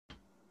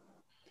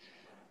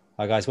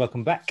Hi guys,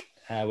 welcome back.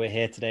 We're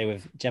here today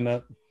with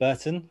Gemma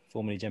Burton,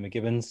 formerly Gemma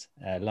Gibbons,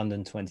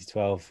 London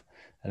 2012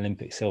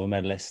 Olympic silver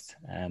medalist,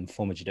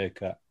 former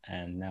judoka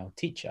and now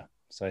teacher.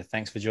 So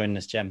thanks for joining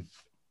us, Gem.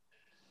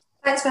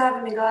 Thanks for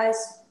having me, guys.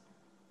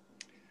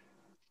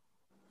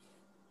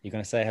 You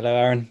going to say hello,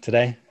 Aaron,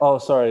 today? Oh,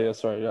 sorry.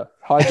 Yeah.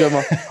 Hi,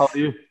 Gemma. How are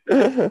you?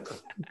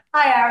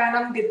 Hi, Aaron.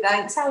 I'm good,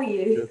 thanks. How are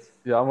you? Good.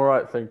 Yeah, I'm all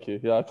right, thank you.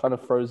 Yeah, I kind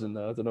of frozen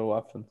there. I don't know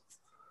what happened.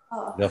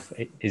 Oh.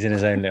 He's in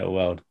his own little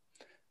world.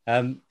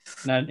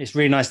 No, it's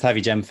really nice to have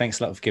you, Gem. Thanks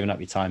a lot for giving up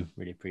your time.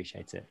 Really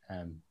appreciate it.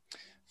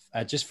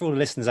 Just for all the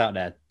listeners out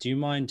there, do you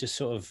mind just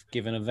sort of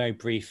giving a very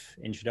brief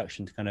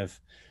introduction to kind of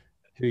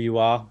who you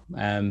are,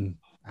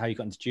 how you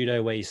got into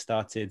judo, where you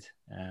started,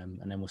 and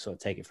then we'll sort of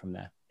take it from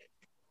there.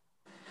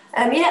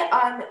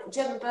 I'm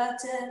Gemma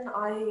Burton.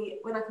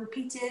 When I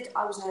competed,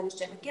 I was known as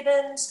Gemma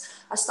Gibbons.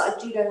 I started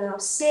judo when I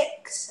was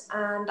 6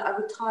 and I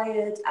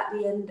retired at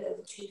the end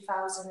of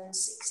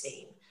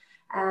 2016.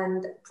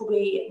 And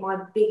probably my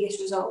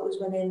biggest result was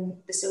winning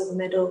the silver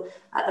medal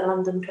at the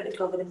London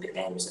 2012 Olympic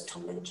Games that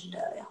Tom mentioned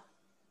earlier.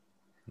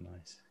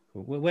 Nice.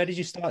 Cool. Where did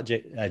you start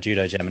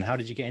judo, Gem, and how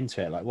did you get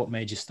into it? Like, what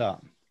made you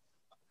start?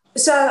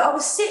 So I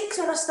was 6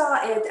 when I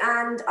started,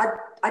 and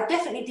I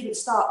definitely didn't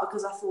start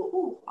because I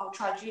thought, I'll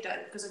try judo,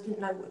 because I didn't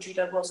know what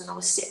judo was and I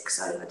was 6,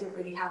 so I didn't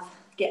really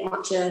get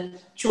much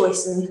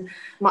choice and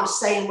much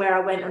say in where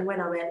I went and when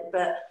I went.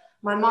 But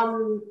my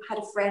mum had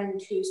a friend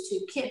whose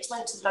 2 kids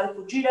went to the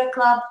local judo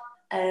club,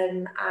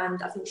 and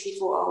I think she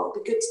thought,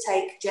 it'd be good to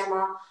take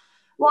Gemma,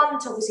 one,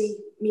 to obviously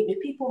meet new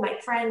people,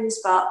 make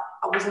friends, but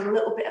I was a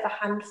little bit of a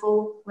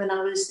handful when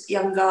I was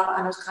younger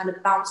and I was kind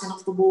of bouncing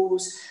off the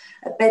walls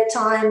at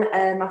bedtime.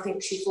 I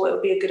think she thought it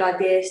would be a good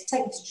idea to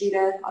take me to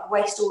judo. I'd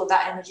waste all of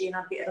that energy and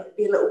I'd be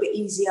a little bit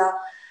easier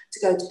to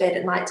go to bed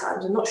at night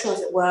times. I'm not sure if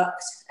it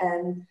worked,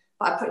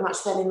 but I pretty much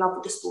fell in love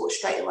with the sport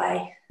straight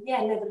away.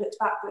 Yeah, never looked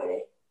back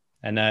really.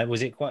 And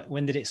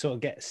when did it sort of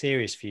get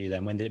serious for you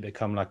then? When did it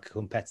become like a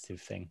competitive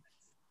thing?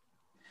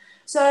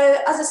 So,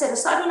 as I said, I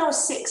started when I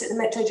was 6 at the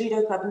Metro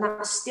Judo Club, and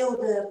that's still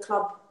the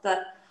club that,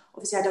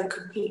 obviously I don't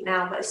compete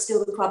now, but it's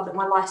still the club that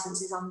my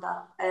licence is under.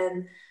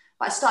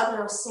 But I started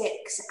when I was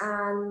 6,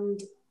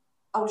 and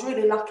I was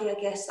really lucky, I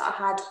guess, that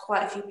I had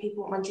quite a few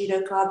people at my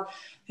judo club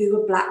who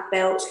were black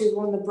belts, who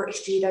were on the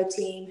British judo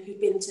team,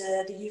 who'd been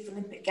to the Youth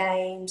Olympic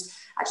Games.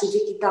 Actually,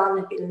 Vicky Dunn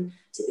had been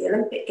to the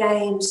Olympic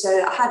Games.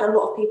 So I had a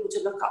lot of people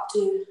to look up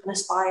to and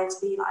aspire to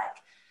be like.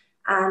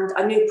 And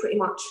I knew pretty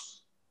much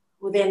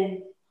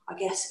within, I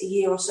guess, a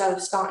year or so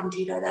of starting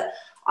judo that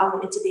I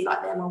wanted to be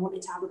like them. I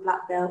wanted to have a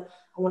black belt.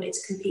 I wanted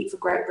to compete for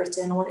Great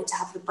Britain. I wanted to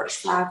have the British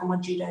flag on my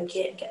judo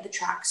kit and get the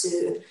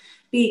tracksuit and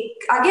be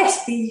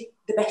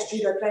the best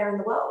judo player in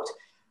the world.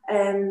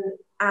 And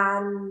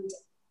I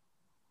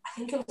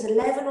think it was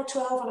 11 or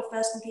 12 when I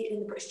first competed in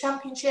the British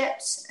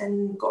Championships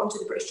and got onto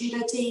the British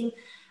judo team.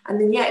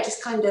 And then, it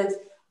just kind of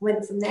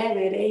went from there,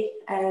 really.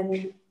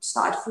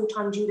 Started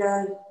full-time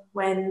judo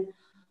when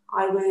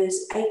I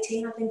was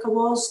 18, I think I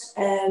was.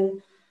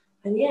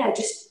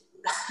 Just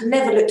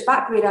never looked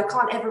back, really. I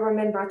can't ever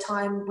remember a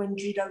time when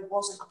judo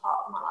wasn't a part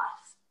of my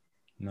life.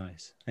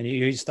 Nice. And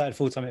you started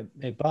full-time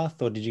at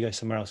Bath, or did you go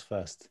somewhere else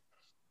first?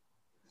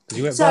 Because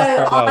you were at Bath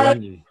for a while,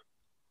 weren't you?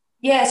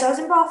 Yeah, so I was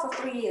in Bath for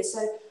 3 years. So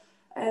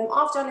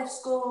after I left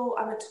school,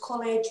 I went to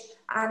college,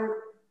 and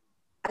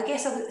I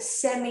guess I was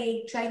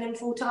semi-training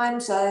full-time.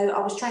 So I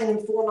was training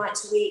 4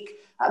 nights a week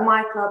at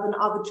my club and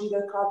other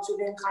judo clubs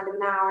within kind of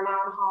an hour and a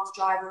half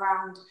drive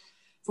around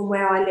from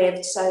where I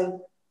lived.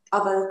 So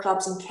other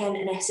clubs in Kent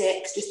and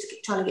Essex, just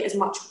trying to get as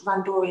much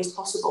randori as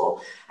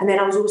possible. And then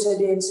I was also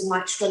doing some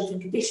like strength and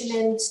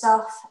conditioning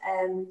stuff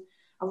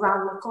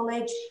around my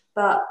college.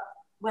 But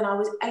when I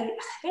was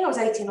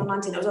 18 or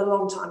 19, it was a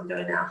long time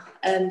ago now.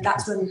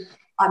 That's when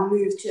I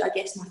moved to, I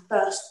guess, my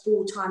first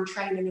full-time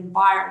training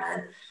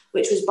environment,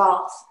 which was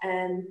Bath.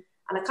 And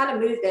I kind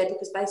of moved there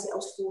because basically I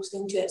was forced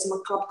into it. So my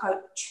club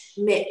coach,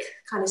 Mick,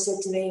 kind of said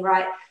to me,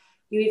 right,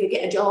 you either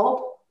get a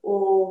job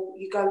or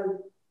you go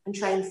and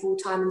train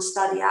full-time and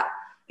study at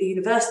a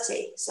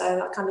university.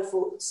 So I kind of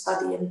thought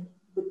studying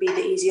would be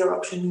the easier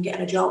option than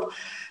getting a job.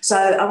 So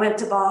I went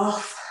to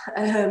Bath,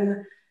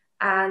 and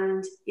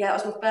it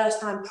was my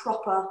first time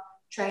proper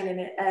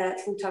training,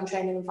 full-time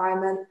training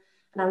environment.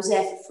 And I was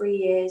there for 3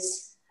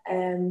 years.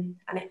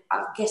 I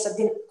guess I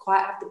didn't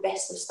quite have the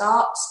best of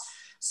starts.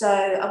 So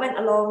I went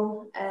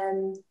along,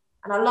 and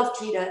I love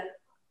judo.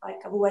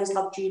 Like, I've always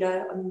loved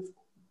judo, and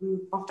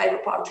my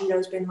favourite part of judo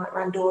has been like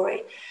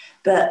randori.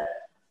 But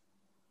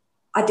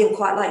I didn't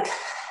quite like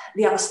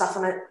the other stuff.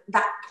 And at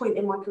that point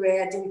in my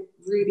career, I didn't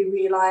really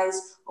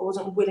realise, I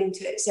wasn't willing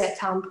to accept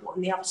how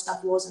important the other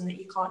stuff was, and that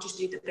you can't just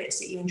do the bits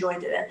that you enjoy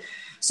doing.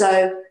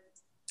 So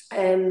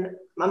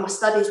my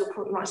studies were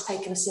pretty much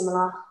taking a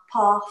similar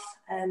path.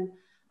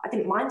 I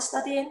didn't mind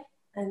studying.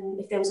 And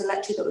if there was a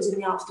lecture that was in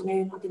the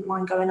afternoon, I didn't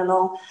mind going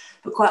along.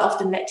 But quite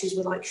often lectures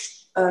were like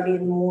early in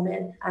the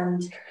morning,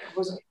 and I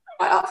wasn't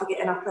quite up for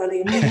getting up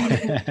early in the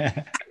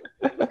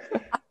morning.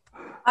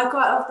 I'd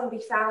quite often be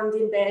found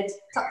in bed,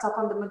 tucked up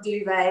under my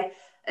duvet,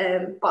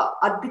 But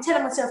I'd be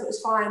telling myself it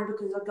was fine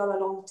because I'd go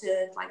along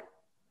to like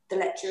the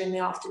lecture in the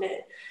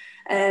afternoon.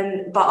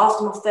 But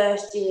after my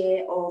first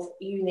year of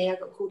uni, I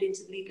got called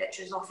into the lead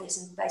lecturer's office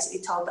and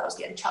basically told that I was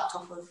getting chucked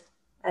off of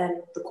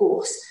the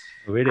course.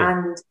 Really?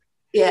 And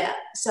yeah,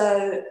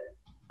 so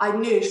I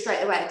knew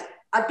straight away.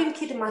 I'd been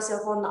kidding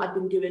myself on that I'd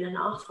been doing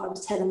enough. I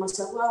was telling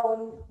myself,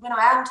 well, when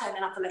I am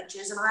turning up for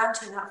lectures and I am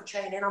turning up for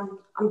training,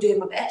 I'm doing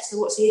my best. So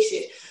what's the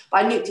issue?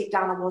 But I knew deep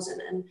down I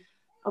wasn't. And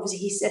obviously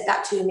he said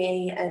that to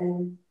me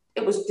and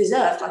it was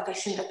deserved. Like I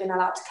shouldn't have been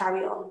allowed to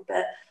carry on.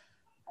 But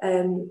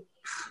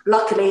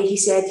luckily he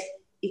said,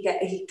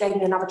 he gave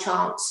me another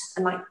chance.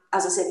 And like,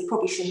 as I said, he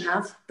probably shouldn't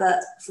have.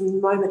 But from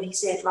the moment he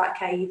said, like,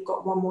 okay, you've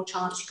got one more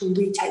chance, you can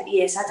retake the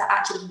year. So I had to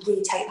actually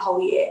retake the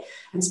whole year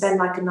and spend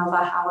like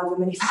another however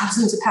many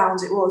thousands of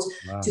pounds it was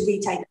to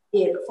retake the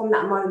year. But from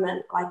that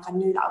moment, like I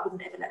knew that I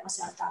wouldn't ever let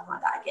myself down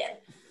like that again.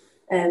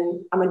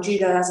 And my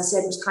judo, as I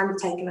said, was kind of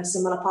taking a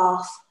similar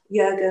path.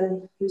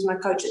 Jürgen, who was my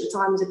coach at the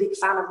time, was a big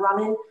fan of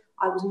running.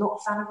 I was not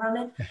a fan of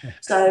running.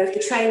 So if the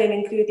training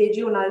included,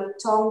 you'll know,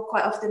 Tom,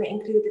 quite often it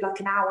included like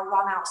an hour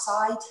run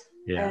outside.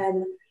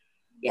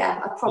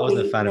 Yeah. I probably...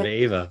 I wasn't a fan of it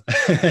either.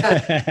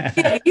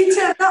 Yeah, you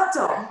turned up,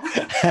 Tom.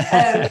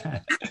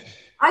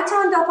 I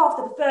turned up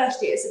after the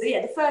first year. So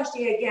the first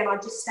year, again,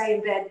 I'd just stay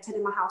in bed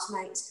telling my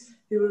housemates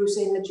who were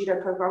also in the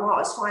judo program, oh,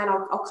 it's fine,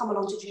 I'll come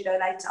along to judo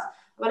later.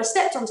 When I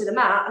stepped onto the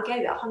mat, I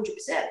gave it 100%.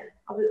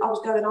 I was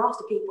going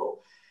after people.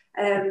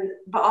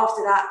 But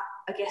after that,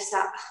 I guess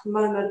that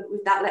moment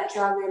with that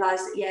lecture, I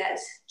realised that, yeah,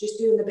 it's just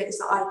doing the bits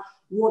that I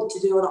want to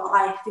do or that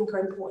I think are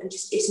important,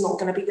 just it's not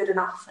going to be good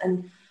enough.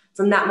 And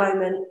from that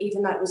moment,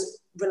 even though it was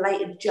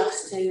related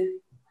just to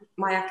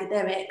my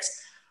academics,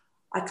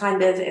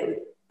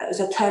 it was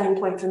a turning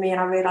point for me,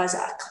 and I realised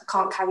that I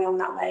can't carry on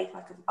that way.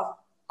 Like I've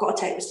got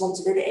to take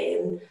responsibility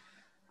and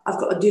I've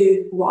got to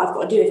do what I've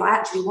got to do. If I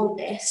actually want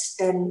this,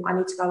 then I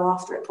need to go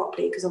after it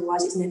properly because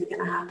otherwise it's never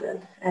going to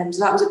happen.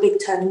 So that was a big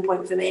turning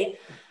point for me.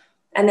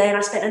 And then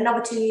I spent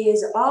another 2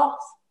 years at Bath,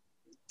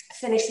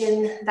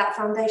 finishing that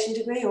foundation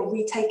degree, or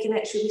retaking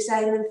it, should we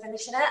say, and then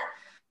finishing it.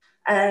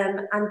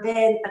 And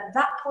then at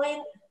that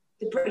point,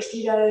 the British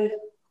Judo,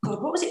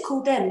 God, what was it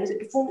called then? Was it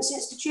Performance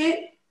Institute?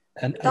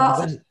 And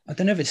I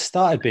don't know if it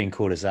started being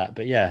called as that,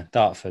 but yeah,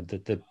 Dartford,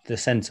 the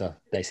centre,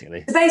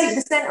 basically. So basically,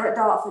 the centre at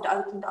Dartford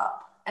opened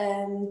up.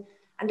 And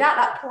at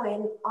that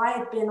point, I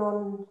had been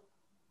on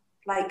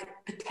like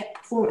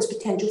performance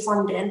potential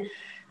funding,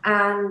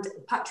 and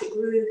Patrick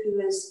Roux,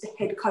 who was the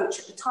head coach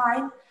at the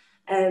time,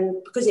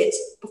 because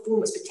it's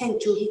performance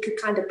potential, he could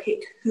kind of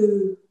pick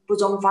who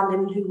was on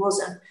funding and who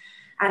wasn't.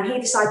 And he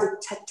decided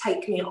to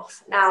take me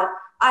off. Now,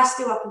 I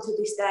still, up until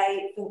this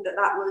day, think that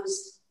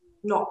was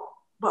not,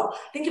 well,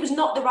 I think it was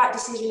not the right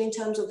decision in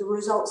terms of the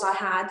results I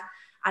had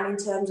and in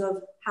terms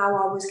of how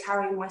I was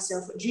carrying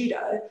myself at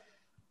judo.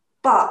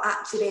 But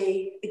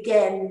actually,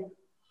 again,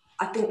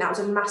 I think that was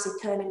a massive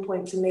turning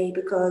point for me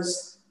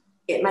because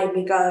it made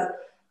me go,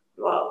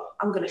 well,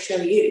 I'm going to show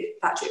you,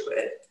 Patrick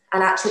Roux.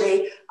 And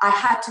actually, I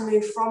had to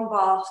move from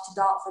Bath to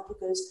Dartford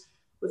because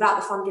without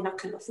the funding, I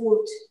couldn't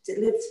afford to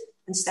live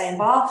and stay in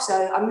Bath.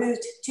 So I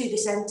moved to the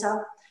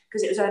centre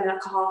because it was only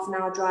like a half an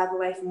hour drive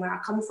away from where I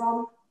come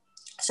from.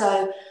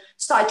 So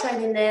started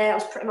training there. I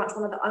was pretty much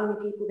one of the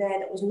only people there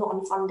that was not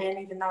on funding,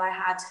 even though I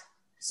had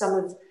some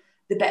of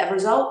the better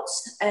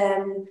results.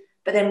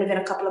 But then within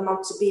a couple of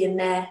months of being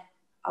there,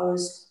 I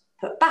was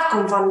put back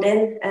on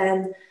funding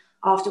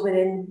after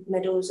winning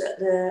medals at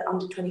the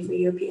under-23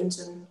 Europeans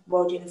and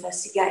World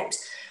University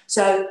Games.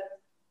 So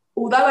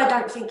although I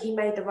don't think he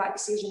made the right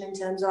decision in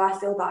terms of I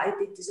feel that I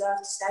did deserve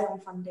to stay on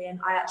funding,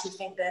 I actually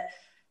think that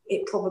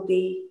it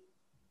probably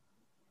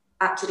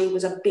actually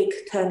was a big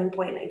turning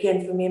point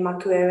again for me in my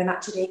career. And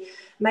actually,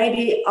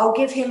 maybe I'll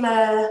give him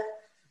a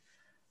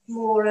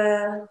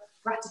more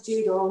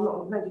gratitude, or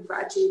not maybe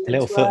gratitude. A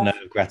little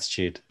footnote of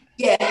gratitude.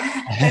 Yeah,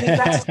 maybe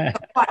gratitude is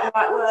not quite the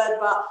right word,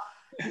 but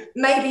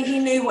maybe he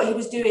knew what he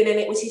was doing and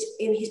it was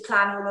in his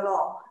plan all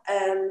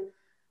along.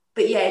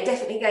 But yeah, it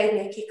definitely gave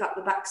me a kick up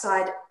the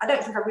backside. I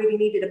don't think I really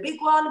needed a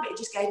big one, but it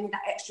just gave me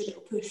that extra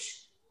little push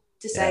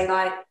to say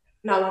like,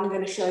 no, I'm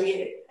going to show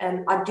you.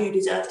 And I do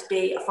deserve to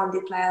be a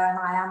funded player and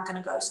I am going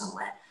to go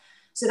somewhere.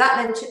 So that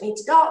then took me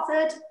to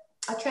Dartford.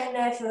 I trained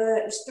there for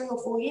it was 3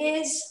 or 4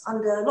 years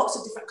under lots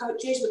of different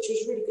coaches, which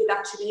was really good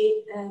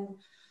actually.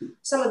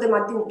 Some of them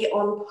I didn't get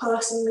on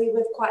personally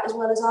with quite as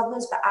well as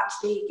others, but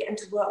actually getting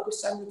to work with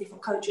so many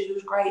different coaches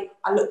was great.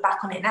 I look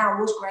back on it now,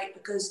 it was great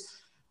because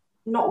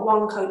not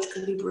one coach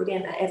can be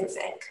brilliant at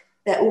everything.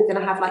 They're all going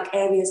to have like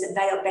areas that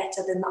they are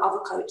better than the other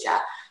coach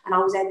at. And I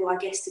was able, I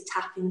guess, to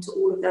tap into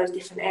all of those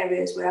different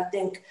areas where I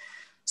think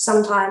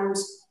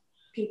sometimes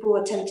people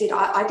are tempted.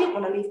 I didn't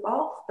want to leave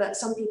Bath, but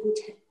some people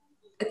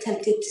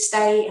attempted to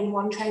stay in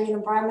one training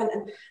environment,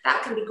 and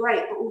that can be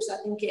great. But also I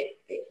think it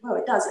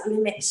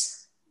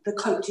limits the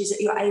coaches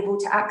that you're able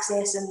to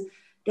access and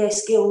their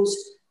skills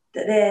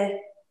that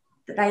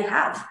they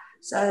have.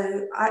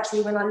 So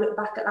actually, when I look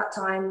back at that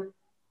time,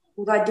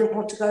 although I didn't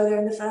want to go there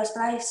in the first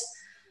place,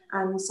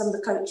 and some of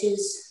the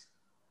coaches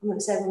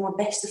wouldn't say we're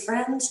my best of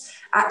friends.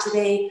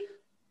 Actually,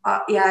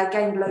 I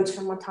gained loads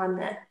from my time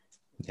there.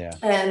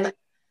 Yeah.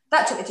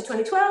 That took me to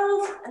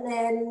 2012, and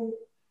then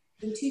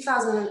in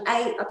 2008,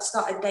 I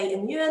started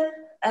dating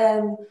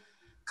Ewan.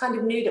 Kind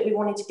of knew that we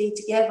wanted to be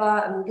together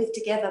and live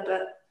together,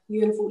 but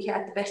Ewan thought he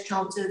had the best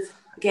chance of,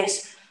 I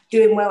guess,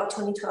 doing well at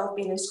 2012,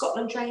 being in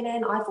Scotland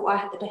training. I thought I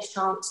had the best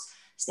chance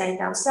staying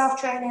down south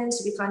training.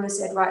 So we kind of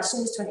said, right, as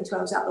soon as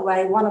 2012 is out of the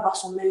way, one of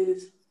us will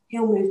move.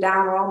 He'll move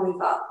down or I'll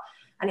move up.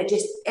 And it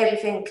just,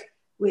 everything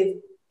with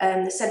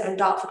the centre in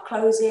Dartford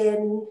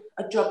closing,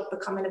 a job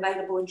becoming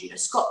available in Judo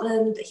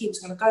Scotland that he was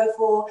going to go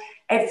for,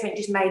 everything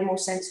just made more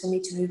sense for me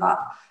to move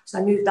up. So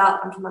I moved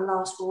up, and for my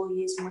last 4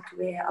 years of my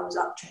career, I was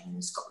up training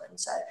in Scotland.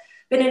 So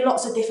been in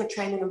lots of different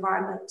training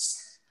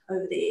environments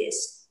over the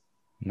years.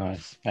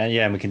 Nice.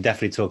 And we can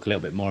definitely talk a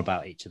little bit more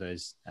about each of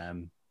those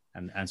and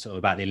sort of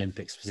about the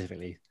Olympics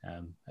specifically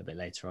a bit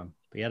later on.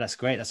 But yeah, that's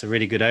great. That's a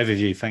really good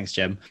overview. Thanks,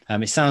 Jem.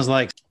 It sounds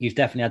like you've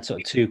definitely had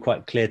sort of two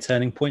quite clear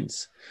turning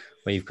points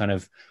where you've kind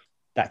of,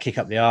 that kick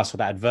up the arse or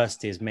that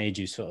adversity has made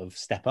you sort of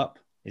step up.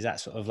 Is that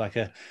sort of like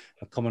a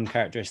common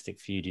characteristic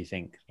for you, do you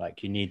think?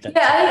 Like you need that?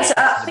 Yeah,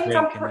 I think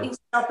I'm a pretty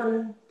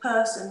stubborn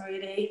person,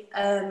 really.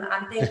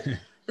 I think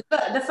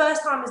the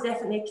first time was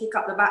definitely a kick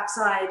up the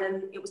backside,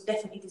 and it was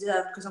definitely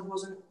deserved because I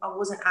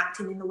wasn't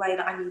acting in the way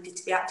that I needed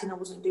to be acting. I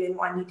wasn't doing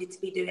what I needed to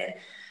be doing.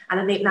 And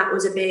I think that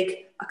was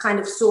I kind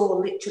of saw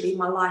literally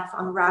my life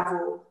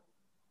unravel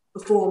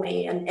before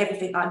me, and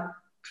everything I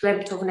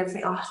dreamt of and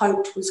everything I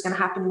hoped was going to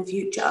happen in the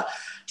future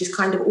just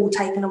kind of all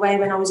taken away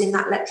when I was in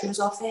that lecturer's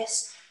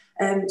office.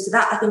 So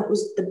that I think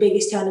was the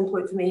biggest turning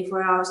point for me,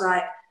 where I was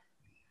like,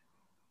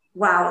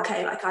 wow,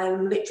 okay, like I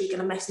am literally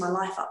going to mess my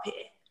life up here.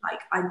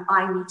 Like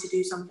I need to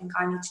do something,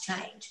 I need to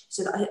change.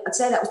 So I'd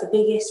say that was the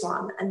biggest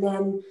one. And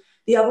then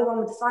the other one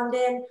with the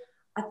funding,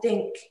 I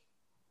think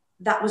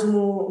that was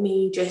more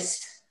me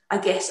just, I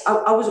guess,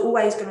 I was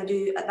always going to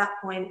do at that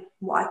point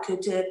what I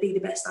could to be the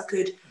best I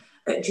could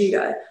at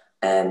judo.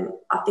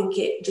 I think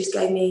it just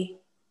gave me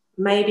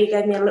a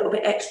little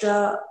bit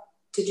extra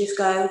to just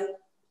go,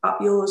 up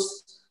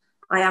yours.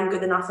 I am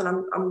good enough, and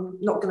I'm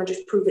not going to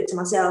just prove it to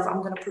myself.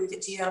 I'm going to prove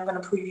it to you, and I'm going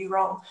to prove you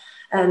wrong.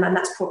 And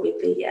that's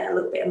probably a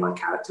little bit of my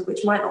character,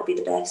 which might not be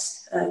the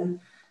best.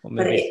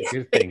 But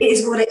it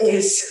is what it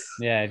is.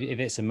 Yeah, if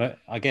it's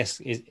I guess,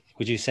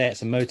 would you say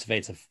it's a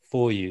motivator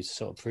for you to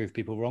sort of prove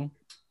people wrong?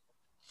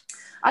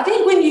 I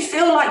think when you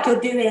feel like you're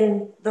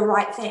doing the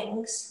right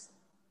things,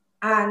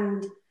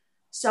 and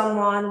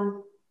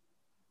someone,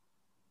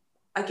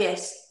 I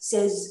guess,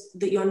 says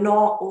that you're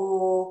not,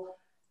 or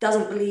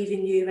doesn't believe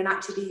in you, and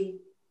actually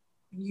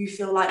you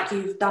feel like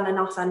you've done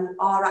enough and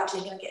are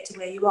actually going to get to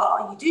where you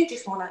are, you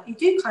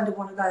do kind of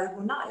want to go,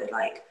 well, no,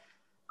 like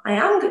I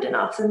am good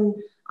enough and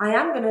I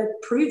am going to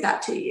prove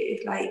that to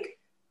you. Like,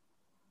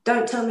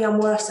 don't tell me I'm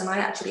worse than I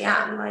actually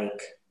am. Like,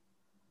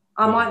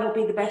 I might not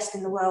be the best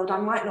in the world. I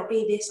might not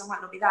be this, I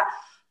might not be that,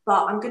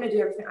 but I'm going to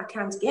do everything I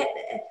can to get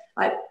there.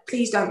 Like,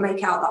 please don't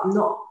make out that I'm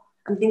not.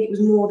 I think it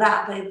was more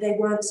that they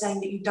weren't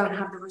saying that you don't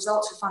have the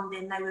results for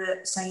funding. They were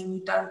saying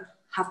you don't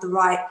have the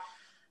right,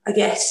 I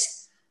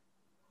guess,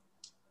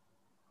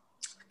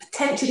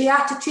 potentially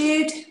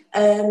attitude.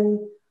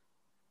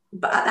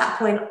 But at that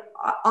point,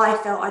 I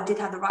felt I did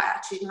have the right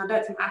attitude, and I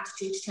don't think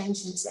attitude's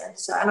changed since then.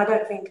 So, and I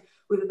don't think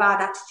with a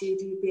bad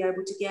attitude you'd be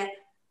able to get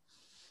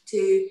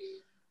to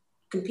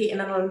compete in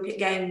an Olympic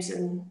Games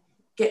and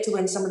get to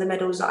win some of the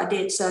medals that I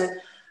did. So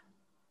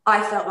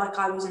I felt like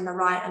I was in the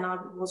right, and I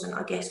wasn't,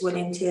 I guess,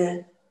 willing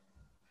to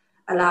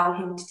allow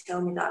him to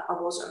tell me that I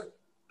wasn't.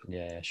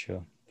 Yeah,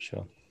 sure.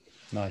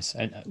 Nice.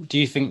 And do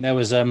you think there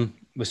was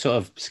we're sort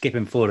of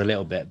skipping forward a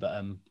little bit,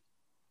 but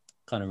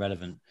kind of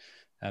relevant.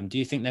 Do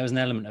you think there was an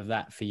element of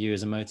that for you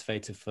as a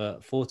motivator for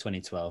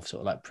 2012,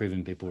 sort of like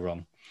proving people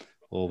wrong,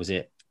 or was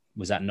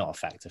that not a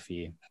factor for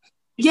you?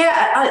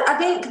 Yeah, I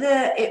think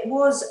that it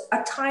was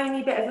a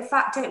tiny bit of a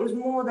factor. It was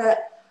more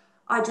that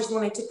I just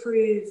wanted to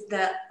prove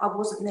that I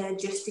wasn't there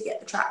just to get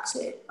the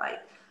tracksuit. Like,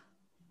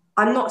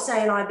 I'm not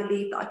saying I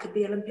believed that I could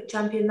be Olympic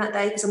champion that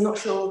day, because I'm not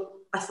sure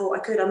I thought I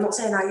could. I'm not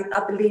saying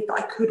I believed that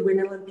I could win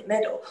an Olympic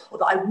medal or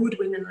that I would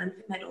win an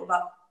Olympic medal,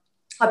 but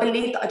I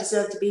believed that I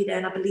deserved to be there,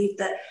 and I believed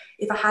that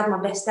if I had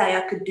my best day,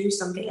 I could do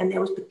something, and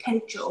there was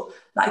potential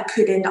that I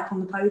could end up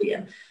on the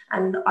podium.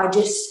 And I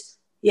just,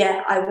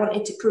 I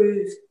wanted to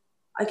prove,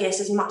 I guess,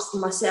 as much to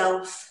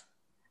myself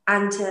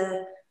and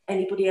to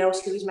anybody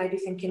else who was maybe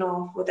thinking,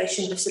 oh, well, they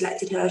shouldn't have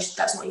selected her,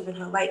 that's not even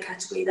her weight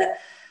category, that,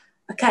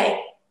 okay,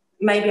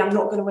 maybe I'm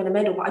not going to win a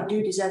medal, but I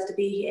do deserve to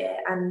be here,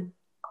 and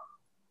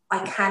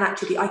I can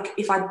actually,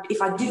 if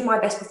I do my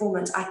best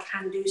performance, I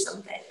can do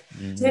something.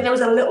 Mm-hmm. So I think there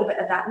was a little bit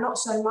of that, not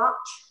so much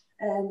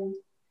in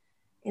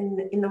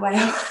the way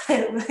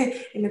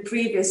in the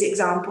previous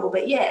example,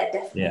 but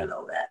definitely a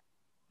little bit.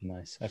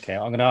 Nice. Okay,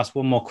 I'm going to ask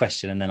one more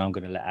question, and then I'm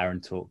going to let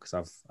Aaron talk,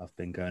 because I've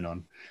been going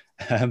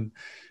on.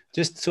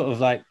 Just sort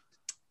of like,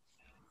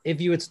 if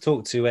you were to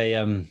talk to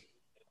a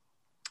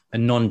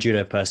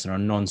non-judo person or a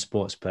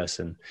non-sports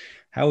person,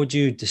 how would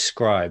you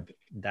describe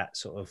that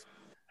sort of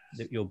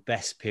your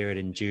best period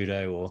in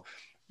judo, or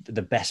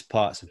the best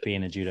parts of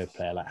being a judo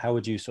player? Like, how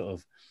would you sort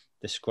of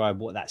describe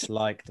what that's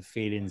like, the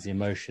feelings, the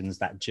emotions,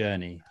 that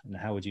journey, and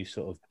how would you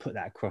sort of put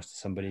that across to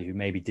somebody who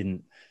maybe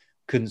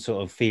couldn't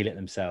sort of feel it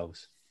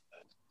themselves?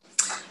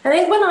 I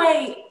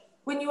think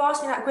when you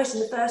ask me that question,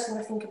 the first thing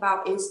I think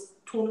about is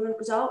tournament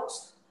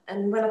results.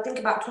 And when I think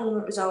about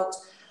tournament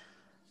results,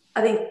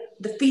 I think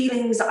the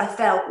feelings that I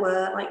felt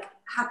were like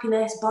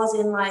happiness,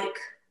 buzzing, like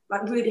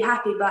really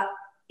happy, but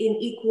in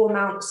equal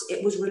amounts,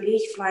 it was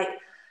relief,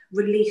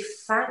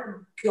 thank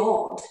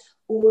God,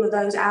 all of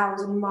those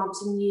hours and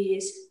months and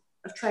years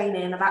of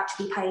training have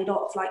actually paid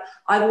off. Like,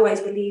 I've always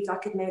believed I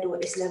could medal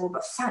at this level,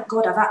 but thank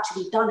God I've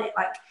actually done it.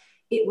 Like,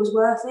 it was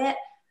worth it,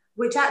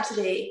 which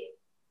actually,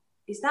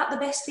 is that the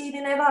best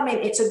feeling ever? I mean,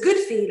 it's a good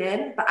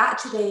feeling, but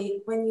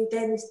actually, when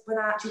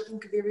I actually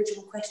think of the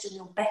original question,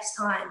 your best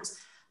times,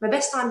 my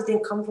best times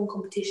didn't come from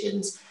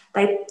competitions.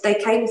 They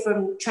came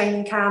from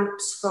training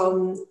camps,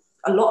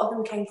 a lot of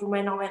them came from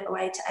when I went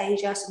away to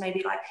Asia, so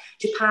maybe like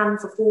Japan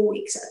for 4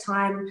 weeks at a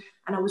time,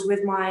 and I was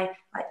with my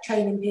like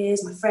training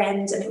peers, my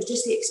friends, and it was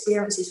just the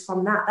experiences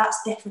from that.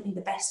 That's definitely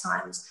the best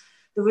times.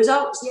 The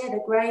results, yeah,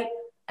 they're great,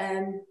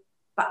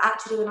 but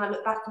actually when I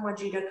look back on my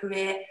judo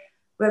career,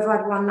 whether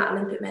I'd won that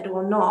Olympic medal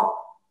or not,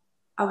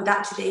 I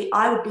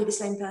would be the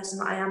same person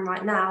that I am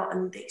right now,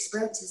 and the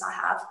experiences I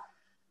have,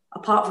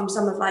 apart from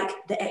some of like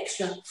the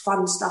extra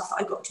fun stuff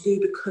that I got to do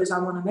because I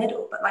won a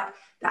medal, but like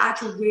the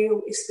actual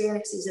real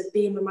experiences of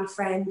being with my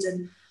friends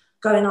and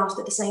going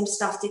after the same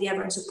stuff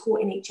together and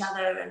supporting each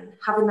other and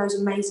having those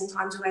amazing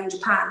times away in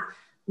Japan,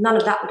 none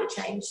of that would have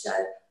changed. So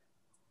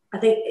I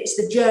think it's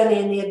the journey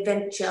and the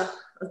adventure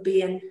of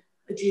being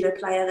a judo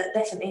player that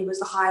definitely was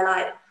the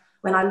highlight.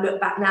 When I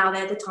look back now,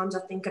 they're the times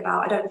I think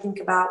about. I don't think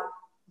about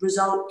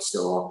results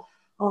or,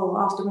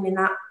 after winning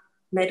that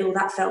medal,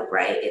 that felt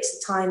great. It's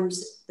the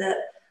times that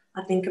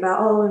I think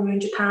about, when we're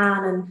in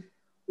Japan and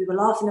we were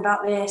laughing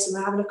about this and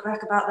we're having a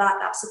crack about that.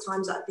 That's the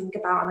times that I think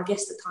about, and I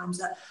guess the times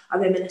that I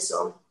reminisce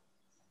on.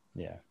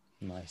 Yeah,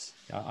 nice.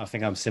 I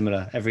think I'm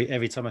similar.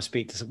 Every time I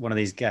speak to one of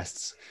these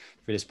guests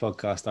for this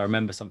podcast, I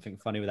remember something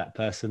funny with that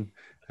person,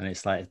 and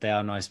it's like they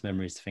are nice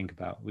memories to think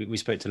about. We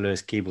spoke to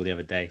Lewis Keeble the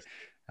other day,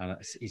 and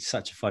he's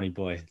such a funny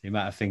boy. The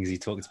amount of things he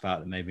talked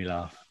about that made me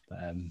laugh. But,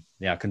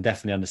 I can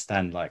definitely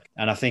understand.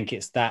 And I think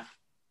it's that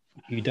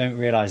you don't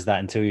realize that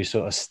until you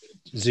sort of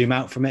zoom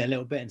out from it a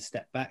little bit and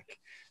step back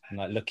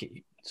and look at,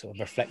 sort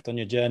of reflect on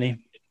your journey.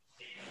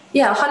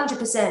 Yeah,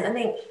 100%. I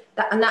think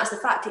that's the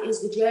fact. It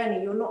is the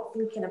journey. You're not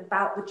thinking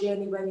about the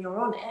journey when you're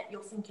on it.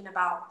 You're thinking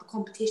about the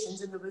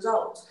competitions and the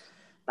results.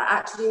 But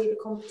actually, the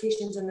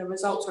competitions and the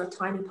results are a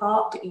tiny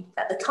part. But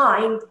at the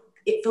time,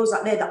 it feels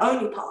like they're the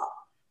only part.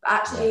 But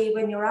actually,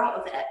 when you're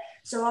out of it.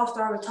 So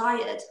after I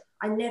retired,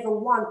 I never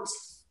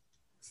once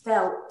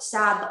felt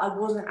sad that I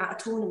wasn't at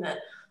a tournament.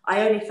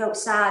 I only felt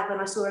sad when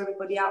I saw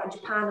everybody out in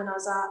Japan, and I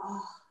was like,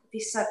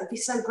 it'd be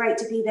so great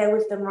to be there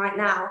with them right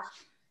now.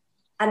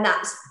 And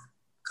that's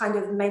kind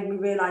of made me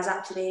realise,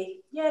 actually,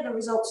 yeah, the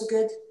results are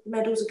good, the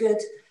medals are good,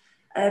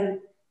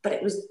 but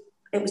it was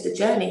the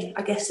journey.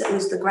 I guess it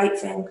was the great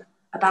thing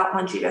about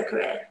my judo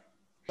career.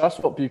 That's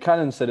what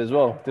Buchanan said as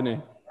well, didn't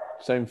he?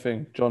 Same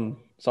thing, John.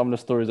 Some of the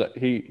stories that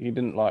he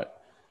didn't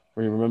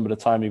really remember the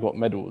time he got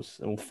medals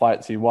and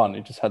fights he won.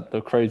 He just had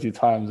the crazy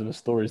times and the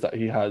stories that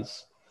he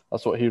has.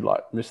 That's what he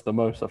missed the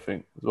most, I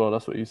think, as well.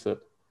 That's what he said.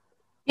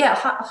 Yeah,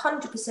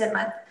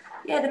 100%.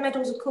 Yeah, the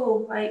medals are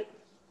cool.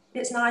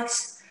 It's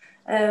nice.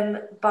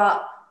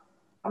 But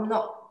I'm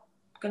not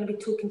going to be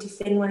talking to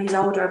Finn when he's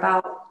older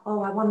about,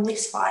 I won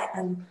this fight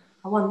and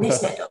I won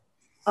this medal.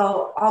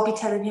 I'll be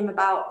telling him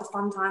about the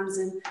fun times,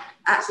 and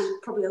actually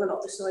probably a lot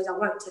of the stories I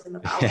won't tell him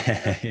about.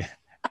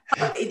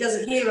 He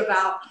doesn't hear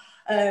about.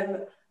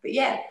 But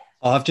yeah.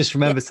 I've just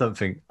remembered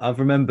something. I've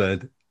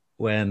remembered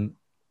when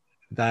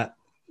that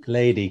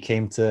lady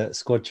came to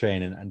squad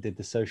training and did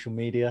the social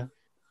media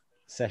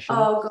session.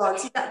 Oh God,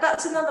 see,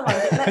 that's another one.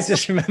 I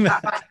just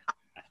remember.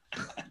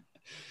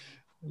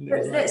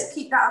 Let's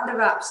keep that under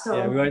wraps, Tom.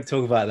 Yeah, we won't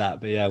talk about that,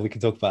 but yeah, we can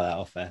talk about that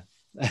off air.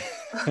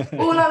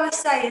 All I would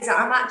say is that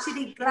I'm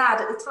actually glad.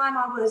 At the time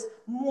I was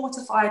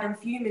mortified and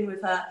fuming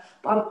with her,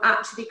 but I'm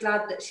actually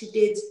glad that she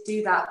did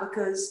do that,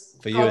 because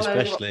for you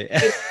especially.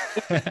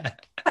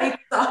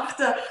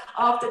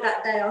 After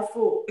that day, I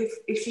thought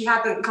if she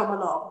hadn't come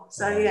along.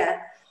 So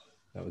yeah.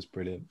 That was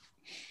brilliant.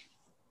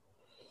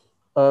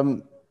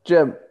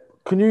 Jem,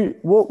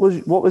 what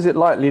was it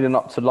like leading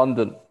up to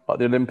London, like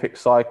the Olympic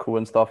cycle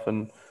and stuff,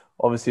 and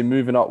obviously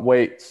moving up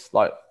weights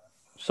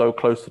so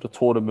close to the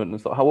tournament and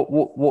stuff?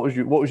 What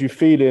was you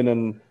feeling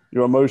and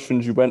your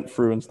emotions you went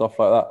through and stuff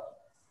like that?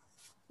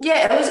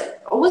 Yeah,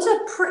 it was a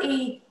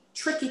pretty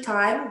tricky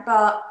time,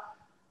 but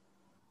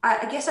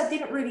I guess I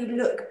didn't really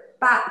look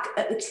back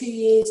at the 2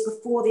 years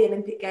before the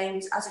Olympic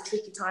Games as a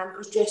tricky time.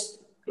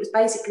 It was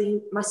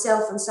basically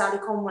myself and Sally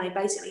Conway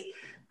basically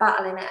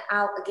battling it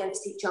out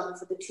against each other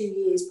for the 2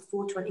 years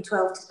before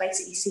 2012 to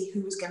basically see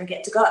who was going to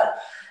get to go.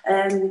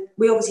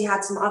 We obviously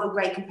had some other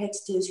great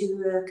competitors who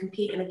we were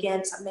competing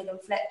against, like Megan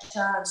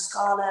Fletcher and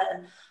Scarlett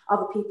and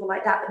other people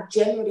like that. But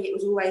generally, it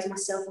was always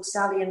myself or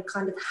Sally, and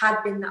kind of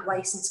had been that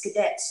way since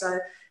cadets. So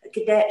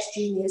cadets,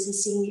 juniors and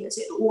seniors,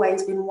 it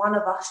always been one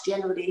of us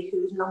generally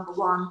who was number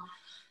one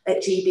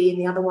at GB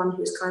and the other one who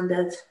was kind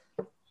of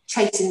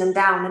chasing them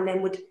down and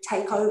then would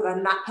take over,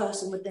 and that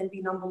person would then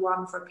be number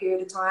one for a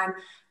period of time.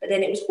 But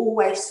then it was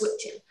always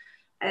switching.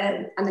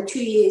 And the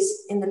 2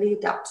 years in the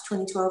lead up to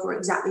 2012 were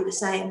exactly the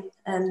same.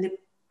 There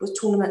was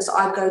tournaments that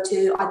I'd go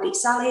to, I'd beat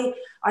Sally,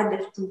 I'd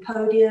lift from the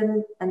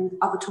podium, and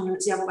other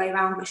tournaments the other way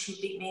around where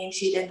she'd beat me and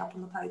she'd end up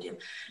on the podium.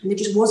 And there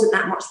just wasn't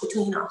that much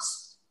between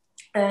us.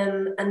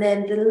 And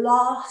then the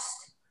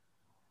last,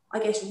 I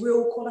guess,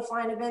 real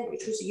qualifying event,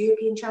 which was the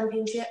European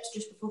Championships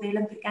just before the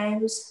Olympic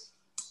Games.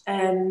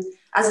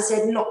 As I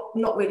said,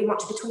 not really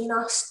much between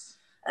us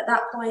at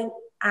that point.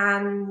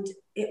 And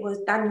it was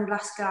Daniel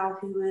Lascaux,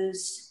 who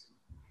was,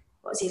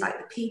 what was he, like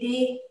the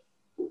PD?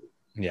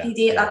 Yeah,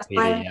 PD at that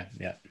time.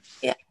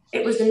 Yeah.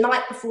 It was the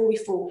night before we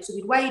fought. So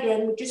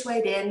we'd just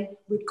weighed in,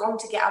 we'd gone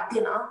to get our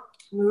dinner.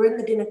 We were in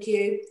the dinner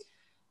queue,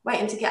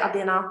 waiting to get our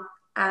dinner,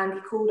 and he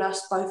called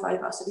us both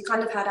over. So we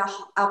kind of had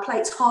our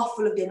plates half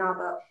full of dinner,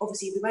 but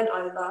obviously we went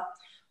over,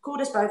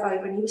 called us both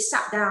over, and he was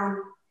sat down,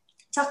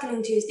 tucking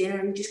into his dinner,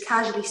 and just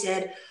casually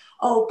said,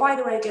 "Oh, by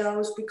the way,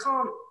 girls, we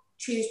can't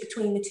choose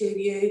between the two of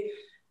you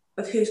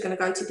of who's going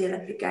to go to the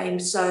Olympic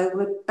Games. So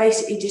we're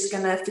basically just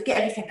going to forget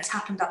everything that's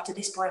happened up to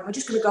this point. We're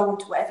just going to go on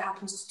to whatever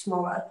happens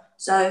tomorrow.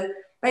 So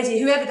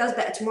basically, whoever does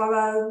better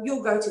tomorrow,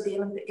 you'll go to the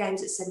Olympic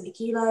Games at 70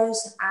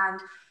 kilos. And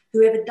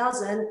whoever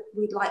doesn't,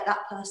 we'd like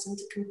that person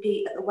to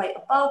compete at the weight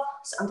above,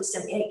 so under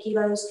 78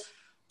 kilos,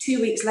 2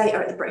 weeks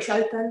later at the British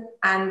Open.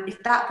 And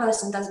if that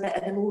person does better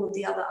than all of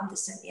the other under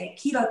 78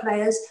 kilo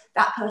players,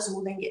 that person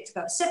will then get to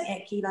go to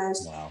 78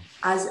 kilos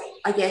as,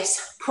 I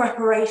guess,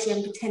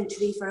 preparation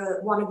potentially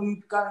for one of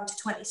you going to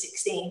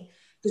 2016.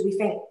 Because we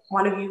think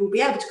one of you will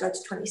be able to go to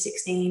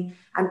 2016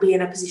 and be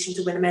in a position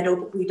to win a medal,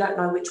 but we don't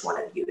know which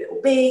one of you it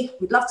will be.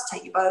 We'd love to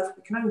take you both.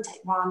 We can only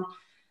take one.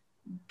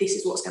 This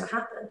is what's going to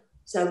happen.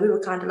 So we were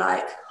kind of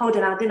like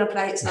holding our dinner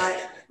plates like,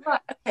 right,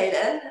 okay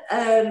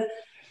then.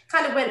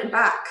 Kind of went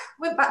back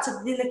to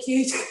the dinner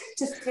queue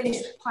to finish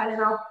piling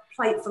our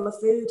plate full of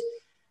food.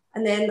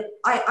 And then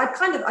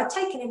I'd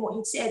taken in what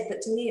he'd said, but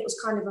to me it was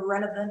kind of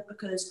irrelevant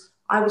because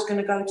I was going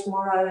to go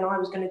tomorrow and I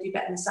was going to do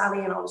better than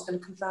Sally and I was going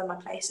to confirm my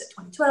place at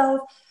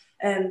 2012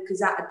 because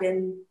that had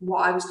been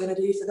what I was going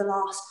to do for the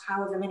last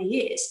however many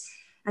years.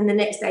 And the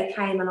next day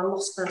came and I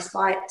lost first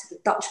fight to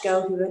the Dutch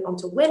girl who went on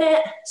to win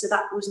it. So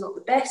that was not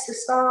the best of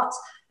starts.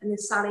 And then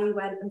Sally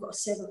went and got a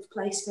 7th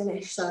place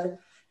finish. So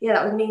yeah,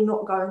 that was me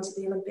not going to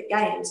the Olympic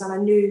Games. And I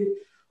knew,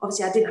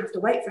 obviously I didn't have to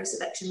wait for a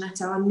selection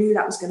letter. I knew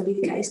that was going to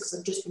be the case because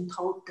I'd just been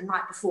told the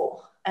night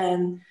before.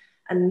 And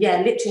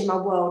yeah, literally my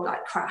world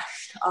like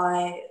crashed.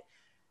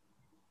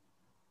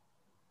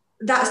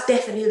 That's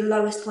definitely the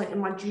lowest point in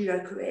my judo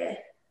career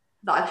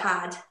that I've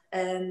had.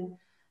 And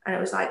it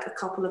was like a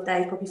couple of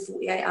days, probably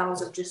 48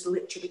 hours of just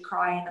literally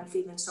crying and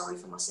feeling sorry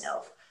for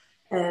myself.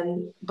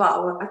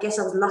 But I guess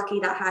I was lucky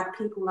that I had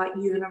people like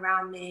Ewan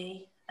around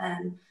me. I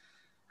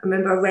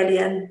remember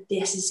Aurelian,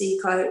 the S&C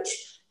coach,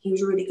 he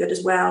was really good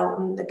as well.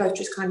 And they both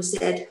just kind of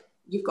said,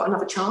 you've got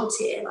another chance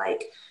here.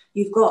 Like,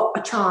 you've got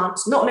a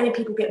chance. Not many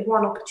people get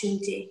one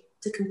opportunity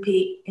to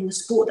compete in the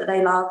sport that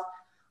they love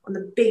on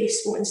the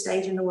biggest sporting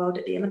stage in the world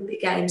at the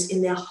Olympic Games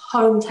in their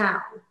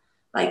hometown.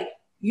 Like,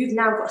 you've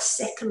now got a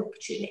second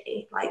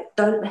opportunity. Like,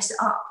 don't mess it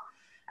up.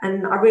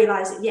 And I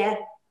realised that, yeah,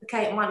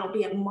 okay, it might not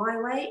be at my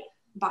weight,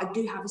 but I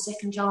do have a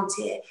second chance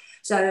here.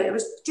 So it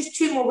was just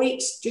 2 more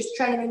weeks, just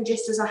training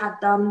just as I had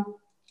done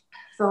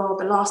for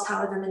the last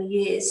however many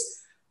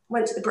years.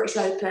 Went to the British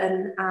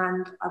Open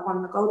and I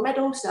won the gold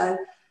medal. So,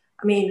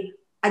 I mean,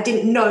 I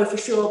didn't know for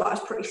sure, but I was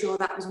pretty sure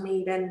that was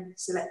me then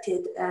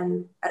selected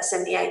at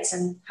 78s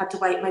and had to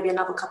wait maybe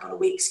another couple of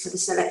weeks for the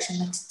selection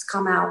letter to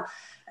come out.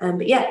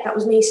 But yeah, that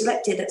was me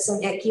selected at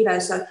 78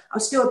 kilos. So I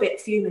was still a bit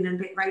fuming and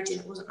a bit raging.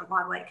 It wasn't at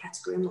my weight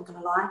category, I'm not going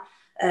to lie.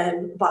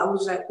 But I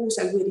was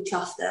also really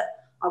chuffed that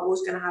I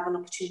was going to have an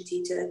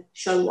opportunity to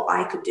show what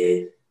I could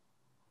do,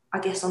 I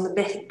guess, on the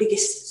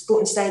biggest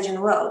sporting stage in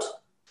the world.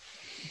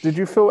 Did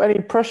you feel any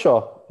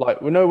pressure?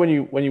 Like, we know when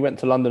you went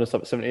to London and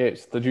stuff at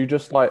 78, did you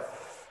just like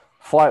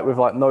fight with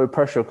like no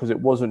pressure because it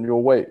wasn't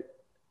your weight?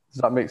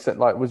 Does that make sense?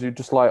 Like, was you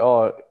just like,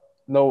 oh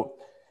no?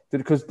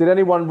 Did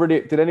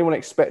anyone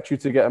expect you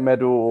to get a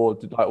medal, or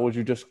was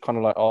you just kind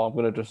of like, oh, I'm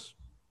gonna just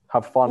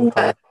have fun?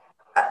 No,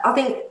 I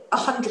think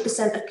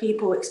 100% of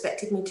people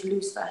expected me to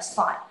lose first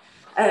fight,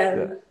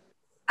 and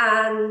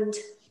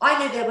I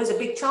knew there was a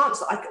big chance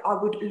that I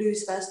would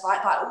lose first fight,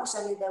 but I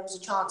also knew there was a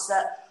chance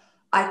that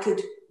I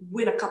could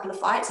win a couple of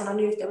fights, and I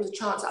knew if there was a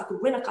chance that I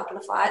could win a couple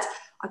of fights,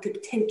 I could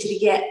potentially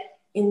get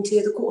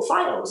into the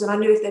quarterfinals. And I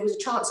knew if there was a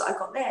chance that I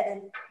got there,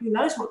 then who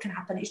knows what can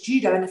happen? It's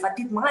judo, and if I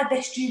did my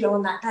best judo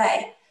on that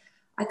day,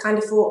 I kind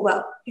of thought,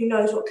 well, who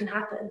knows what can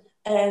happen?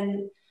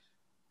 And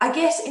I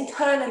guess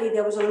internally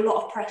there was a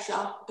lot of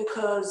pressure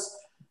because,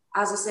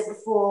 as I said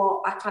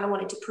before, I kind of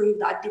wanted to prove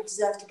that I did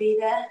deserve to be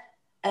there.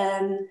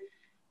 And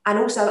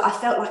also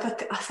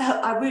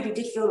I really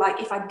did feel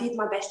like if I did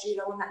my best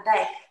judo on that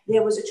day,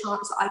 there was a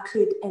chance that I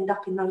could end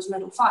up in those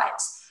medal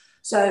fights.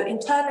 So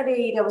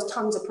internally, there was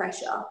tons of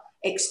pressure.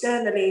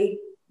 Externally,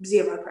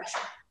 zero pressure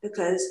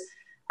because,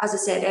 as I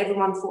said,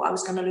 everyone thought I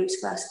was going to lose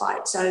first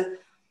fight. So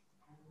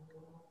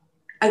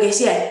I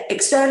guess, yeah,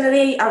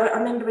 externally, I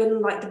remember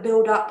in like the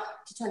build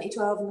up to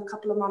 2012 and a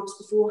couple of months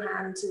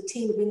beforehand, the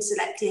team had been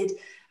selected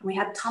and we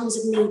had tons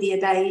of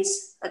media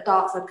days at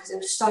Dartford because there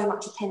was so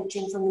much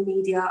attention from the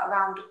media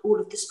around all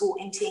of the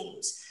sporting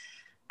teams.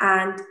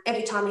 And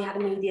every time we had a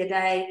media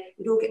day,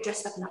 we'd all get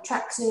dressed up in our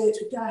tracksuits,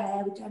 we'd do our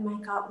hair, we'd do our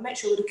makeup, we'd make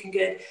sure we're looking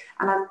good.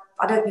 And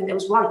I don't think there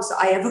was once that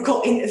I ever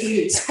got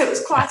interviewed. So it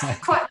was quite nice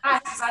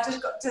because I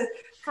just got to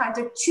kind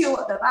of chill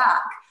at the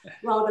back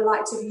while the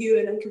likes of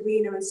Ewan and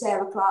Karina and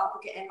Sarah Clark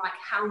were getting like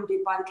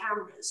hounded by the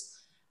cameras.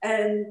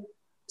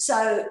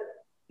 So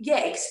yeah,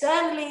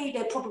 externally,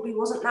 there probably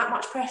wasn't that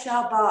much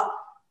pressure, but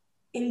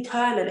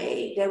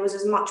internally, there was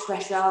as much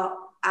pressure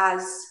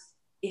as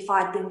if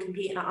I'd been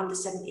competing at under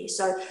 70.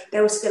 So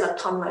there was still a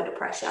ton load of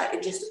pressure.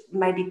 It just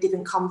maybe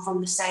didn't come from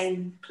the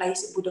same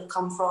place it would have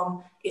come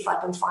from if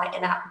I'd been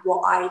fighting at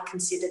what I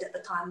considered at the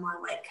time my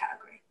weight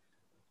category.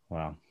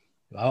 Wow.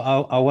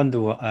 I wonder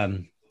what,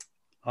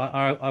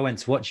 I went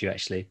to watch you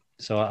actually.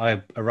 So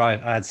I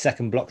arrived, I had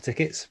second block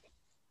tickets.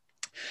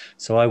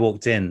 So I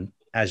walked in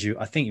I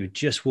think you were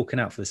just walking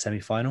out for the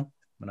semi-final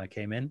when I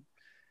came in.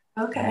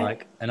 Okay.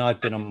 And I'd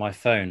been on my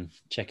phone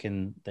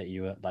checking that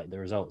you were like the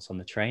results on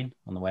the train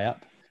on the way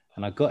up.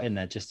 And I got in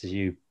there just as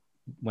you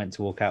went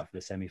to walk out for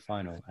the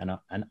semi-final.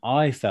 And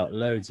I felt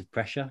loads of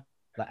pressure,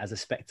 like as a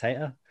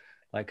spectator,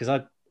 like, cause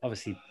I'd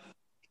obviously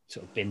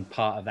sort of been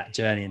part of that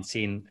journey and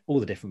seen all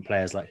the different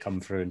players like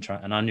come through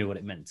and I knew what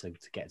it meant to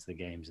get to the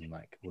games and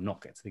like, or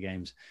not get to the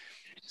games.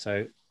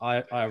 So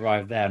I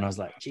arrived there and I was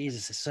like,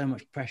 Jesus, there's so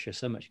much pressure,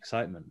 so much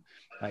excitement.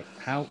 Like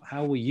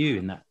how were you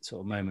in that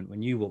sort of moment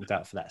when you walked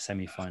out for that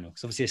semi-final?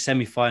 Because obviously a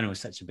semi-final is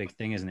such a big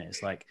thing, isn't it?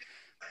 It's like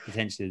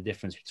potentially the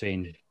difference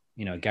between,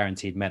 you know, a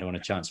guaranteed medal and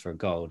a chance for a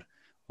gold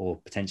or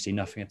potentially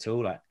nothing at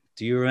all. Like,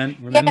 do you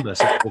remember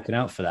sort of walking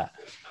out for that?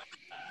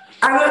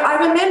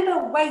 I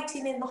remember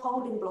waiting in the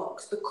holding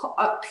blocks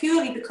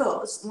purely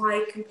because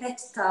my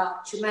competitor,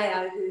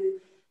 Chimeo, who,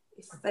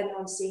 if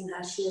anyone's seen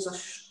her, she is a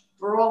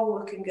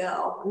strong-looking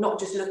girl. Not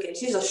just looking,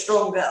 she's a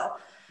strong girl.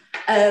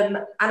 And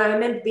I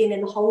remember being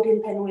in the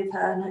holding pen with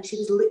her and she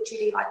was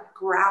literally like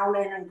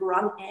growling and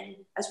grunting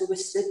as we were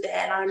stood there.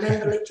 And I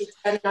remember literally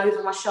turning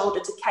over my shoulder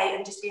to Kate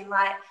and just being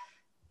like,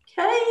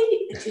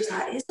 okay. And she was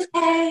like, it's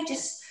okay,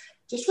 just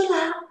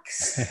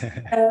relax.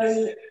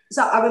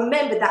 So I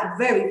remember that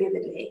very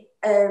vividly.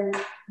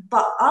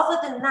 But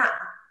other than that,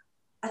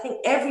 I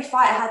think every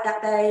fight I had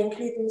that day,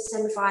 including the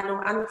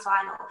semi-final and the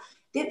final,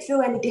 didn't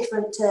feel any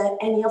different to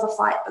any other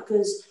fight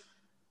because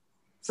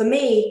for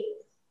me,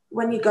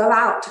 when you go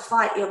out to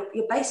fight,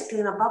 you're basically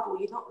in a bubble.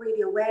 You're not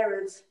really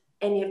aware of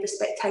any of the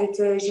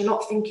spectators. You're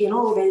not thinking,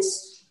 oh,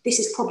 this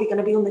is probably going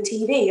to be on the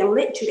TV. You're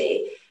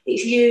literally,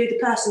 it's you, the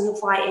person you're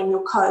fighting,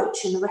 your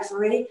coach and the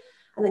referee.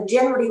 And then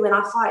generally when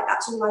I fight,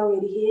 that's all I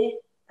really hear.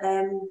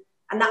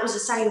 And that was the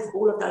same for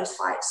all of those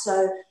fights.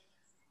 So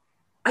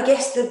I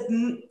guess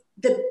the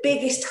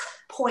biggest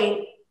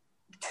point,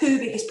 two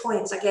biggest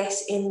points, I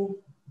guess, in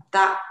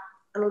that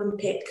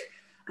Olympic,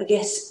 I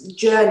guess,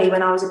 journey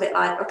when I was a bit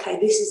like, okay,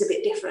 this is a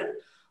bit different,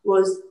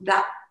 was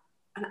that,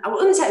 and I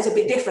wouldn't say it was a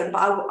bit different, but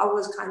I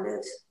was kind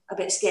of a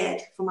bit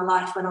scared for my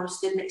life when I was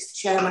stood next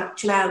to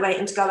Chimeo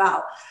waiting to go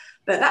out.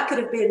 But that could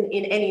have been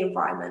in any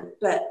environment.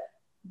 But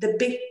the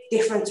big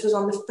difference was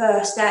on the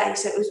first day.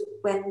 So it was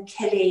when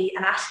Kelly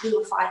and Ashley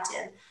were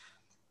fighting.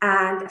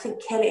 And I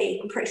think Kelly,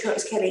 I'm pretty sure it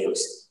was Kelly,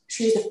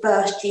 she was the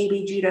first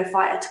GB judo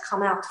fighter to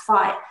come out to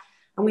fight.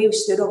 And we were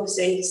stood,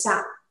 obviously,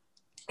 sat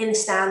in the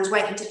stands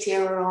waiting to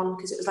cheer her on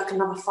because it was like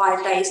another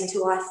 5 days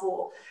until I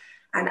fought.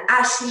 And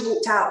as she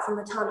walked out from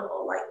the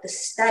tunnel, like the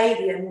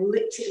stadium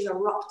literally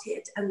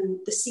erupted and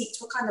the seats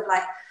were kind of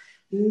like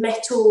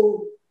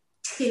metal,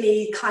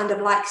 tinny kind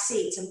of like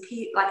seats and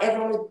like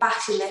everyone was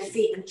bashing their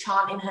feet and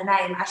chanting her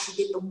name as she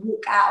did the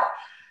walk out.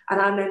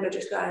 And I remember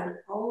just going,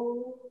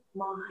 oh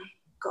my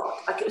God.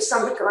 Like it was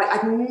something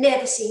like I'd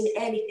never seen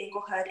anything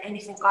or heard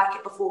anything like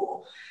it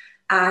before.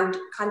 And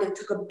kind of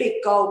took a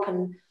big gulp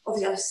and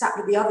obviously I was sat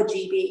with the other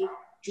GB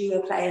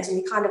judo players and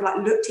we kind of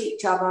like looked at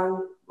each other and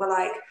were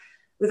like,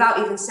 without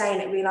even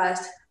saying it,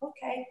 realised,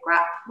 okay,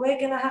 crap, we're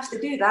going to have to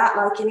do that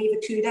like in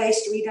either 2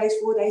 days, 3 days,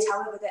 4 days,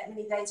 however that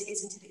many days it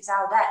is until it's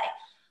our day.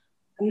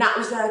 And that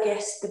was, I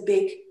guess, the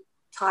big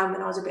time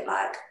when I was a bit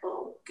like,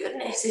 oh,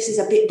 goodness, this is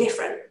a bit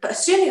different. But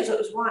as soon as it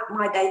was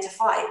my day to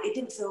fight, it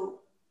didn't feel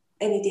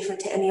any different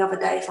to any other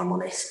day, if I'm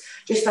honest.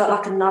 Just felt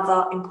like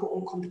another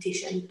important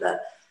competition. But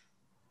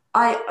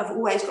I've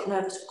always got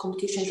nervous for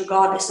competitions,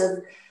 regardless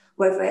of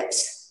whether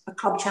it's a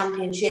club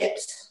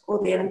championships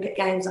or the Olympic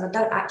Games. And I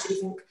don't actually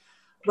think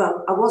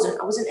I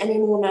wasn't any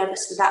more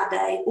nervous for that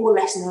day or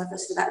less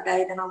nervous for that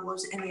day than I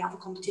was any other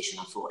competition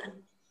I fought in.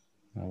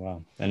 Oh,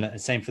 wow. And the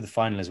same for the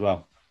final as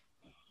well.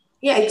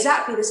 Yeah,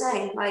 exactly the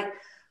same. Like,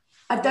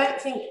 I don't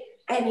think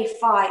any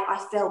fight I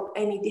felt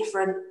any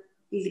different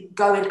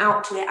going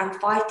out to it and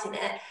fighting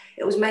it.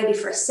 It was maybe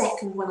for a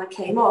second when I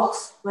came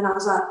off, when I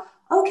was like,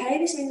 okay,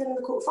 this means I'm in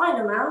the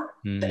quarterfinal now.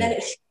 But then it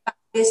was back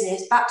to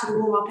business, back to the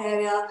warm-up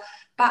area,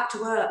 back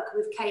to work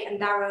with Kate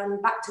and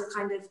Darren, back to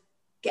kind of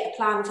get a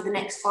plan for the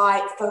next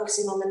fight,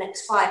 focusing on the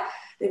next fight.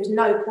 There was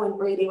no point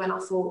really when I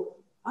thought,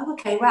 oh,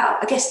 okay, wow.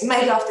 I guess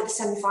maybe after the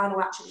semi-final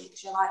actually,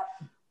 because you're like,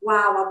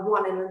 wow, I've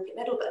won an Olympic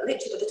medal. But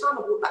literally by the time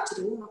I walked back to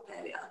the warm-up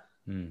area,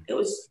 it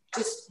was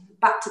just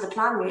back to the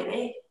plan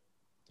really.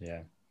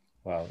 Yeah.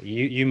 Well,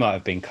 you might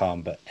have been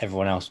calm, but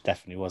everyone else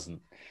definitely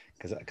wasn't.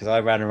 Because I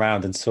ran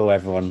around and saw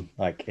everyone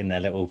like in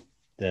their all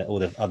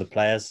the other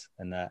players,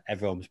 and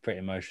everyone was pretty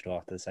emotional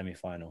after the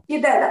semi-final. Yeah,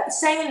 but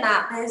saying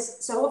that,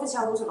 so obviously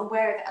I wasn't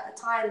aware of it at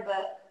the time,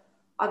 but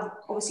I've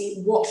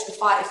obviously watched the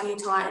fight a few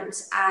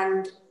times,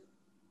 and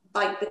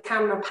like the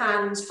camera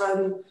pans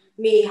from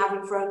me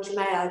having thrown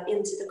Jamea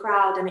into the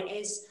crowd, and it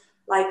is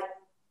like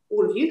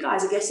all of you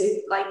guys, I guess,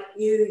 like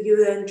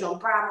you and John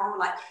Bramall,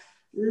 like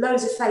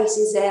loads of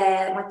faces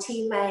there, my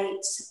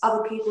teammates,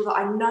 other people that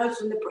I know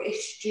from the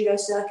British judo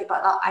circuit,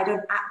 but that I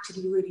don't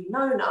actually really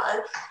know,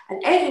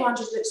 and everyone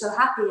just looked so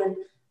happy, and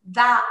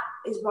that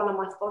is one of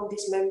my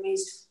fondest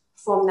memories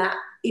from that,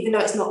 even though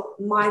it's not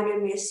my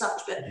memory as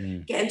such, but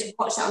getting to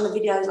watch that on the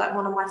video is like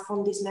one of my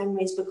fondest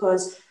memories,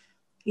 because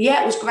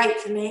yeah, it was great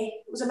for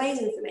me. It was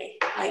amazing for me,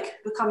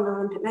 like becoming an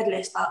Olympic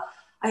medalist, but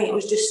I think it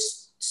was just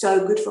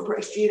so good for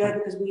British judo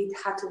because we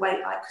had to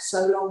wait like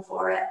so long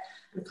for it.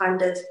 And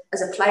kind of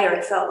as a player,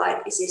 it felt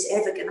like, is this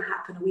ever going to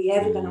happen? Are we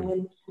ever going to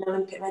win an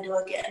Olympic medal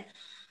again?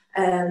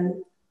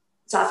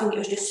 So I think it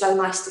was just so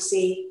nice to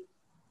see,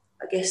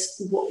 I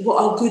guess,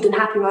 what a good and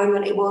happy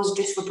moment it was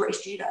just for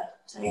British judo.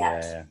 So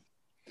yeah.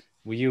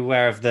 Were you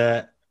aware of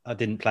I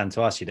didn't plan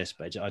to ask you this,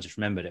 but I just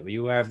remembered it. Were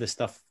you aware of the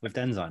stuff with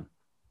Denzine?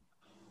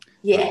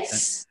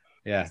 Yes.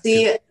 Yeah.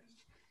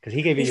 Because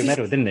he gave you your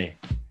medal, didn't he?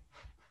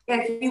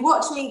 Yeah, if you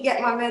watch me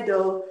get my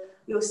medal,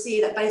 you'll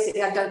see that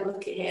basically I don't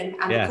look at him.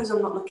 And because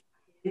I'm not looking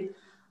at him,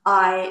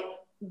 I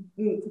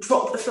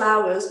drop the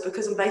flowers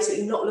because I'm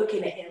basically not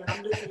looking at him. And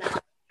I'm looking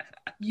at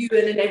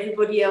Ewan and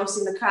everybody else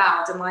in the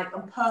crowd. And like,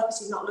 I'm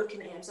purposely not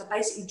looking at him. So I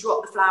basically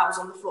drop the flowers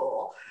on the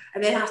floor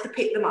and then have to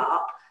pick them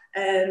up.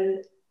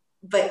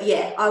 But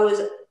yeah, I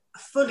was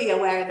fully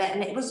aware of it.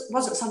 And it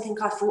wasn't something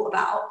I thought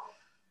about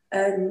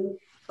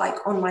like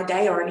on my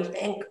day or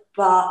anything.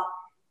 But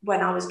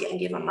when I was getting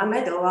given my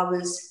medal, I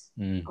was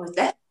definitely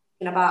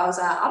thinking about, I was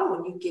like, I don't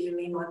want you giving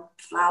me my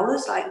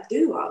flowers, like,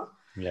 do one.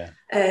 Yeah.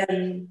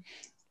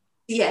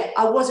 Yeah,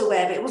 I was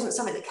aware of it. It wasn't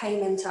something that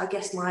came into, I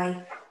guess,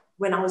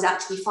 when I was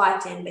actually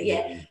fighting. But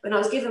yeah, when I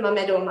was given my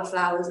medal and my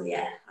flowers,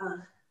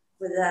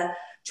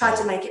 tried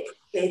to make it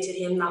clear to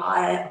him that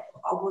I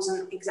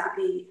wasn't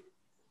exactly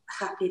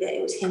happy that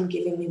it was him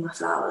giving me my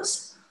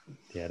flowers.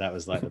 Yeah, that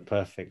was like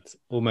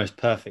almost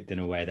perfect in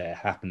a way that it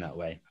happened that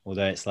way.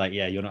 Although it's like,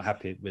 yeah, you're not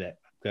happy with it.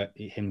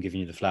 Him giving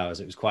you the flowers,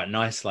 it was quite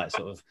nice, like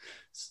sort of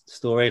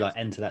story, like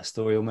enter that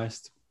story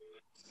almost.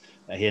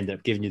 He ended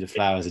up giving you the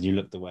flowers and you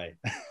looked away.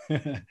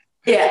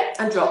 Yeah,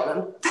 and dropped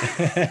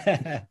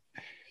them.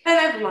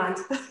 Never mind.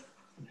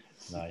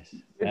 Nice.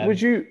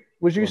 Was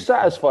you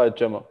satisfied,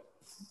 Gemma,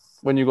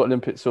 when you got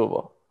Olympic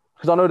silver?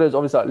 Because I know there's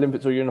obviously like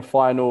Olympics where you're in a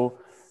final,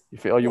 you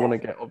think, you want to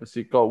get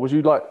obviously gold. Was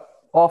you like,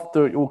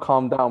 after it all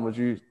calmed down,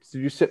 did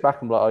you sit back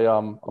and be like, oh yeah,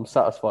 I'm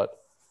satisfied?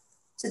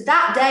 So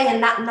that day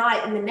and that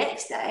night and the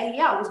next day,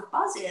 yeah, I was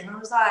buzzing. I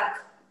was like,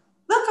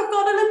 look, I've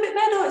got an Olympic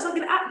medal. It's like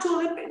an actual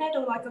Olympic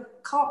medal. Like, I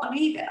can't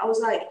believe it. I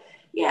was like,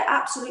 yeah,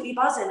 absolutely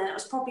buzzing. And it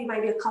was probably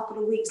maybe a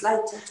couple of weeks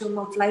later to a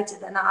month later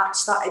that I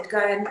started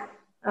going,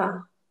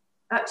 oh,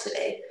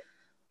 actually,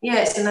 yeah,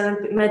 it's an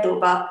Olympic medal,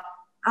 but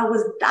I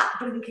was that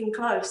blinking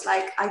close.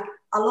 Like, I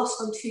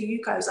lost on 2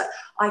 Yukos. Like,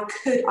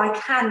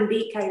 I can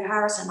beat Kayla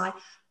Harrison. I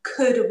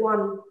could have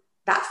won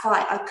that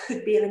fight. I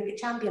could be Olympic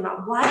champion.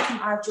 Like, why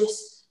couldn't I have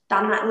just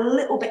done that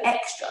little bit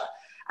extra?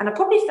 And I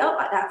probably felt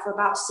like that for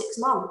about 6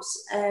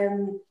 months.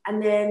 And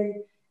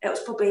then it was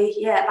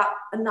probably, about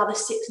another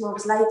 6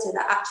 months later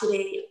that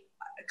actually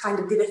I kind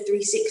of did a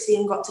 360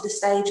 and got to the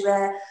stage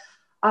where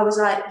I was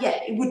like, yeah,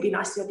 it would be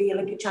nice to be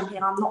Olympic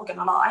champion, I'm not going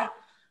to lie.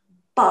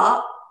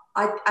 But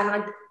I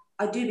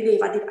do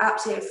believe I did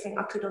absolutely everything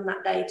I could on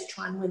that day to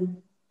try and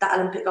win that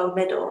Olympic gold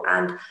medal.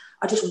 And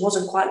I just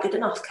wasn't quite good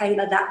enough.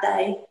 Kayla that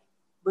day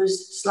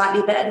was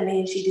slightly better than me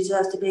and she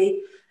deserves to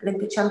be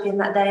Olympic champion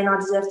that day, and I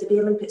deserve to be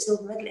Olympic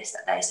silver medalist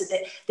that day. So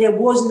there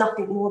was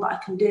nothing more that I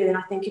can do. And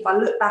I think if I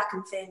look back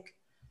and think,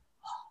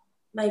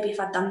 maybe if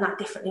I'd done that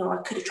differently or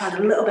I could have tried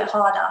a little bit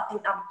harder, I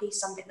think that would be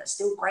something that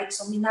still grates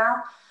on me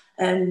now.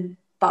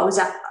 But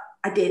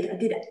I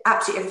did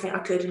absolutely everything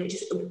I could, and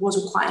it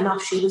wasn't quite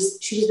enough. She was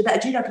the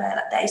better judo player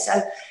that day.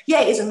 So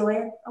yeah, it is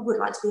annoying. I would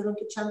like to be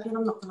Olympic champion,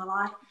 I'm not going to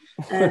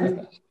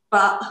lie.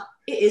 But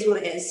it is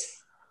what it is.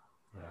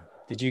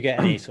 Yeah. Did you get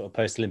any sort of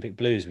post-Olympic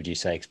blues, would you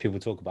say? Because people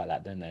talk about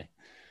that, don't they?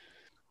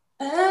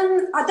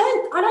 I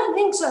don't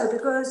think so,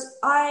 because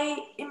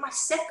in my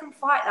second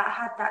fight that I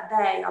had that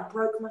day, I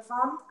broke my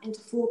thumb into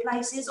 4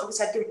 places.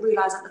 Obviously, I didn't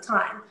realise at the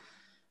time,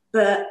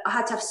 but I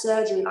had to have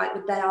surgery like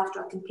the day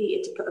after I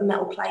competed to put a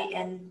metal plate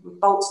in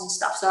with bolts and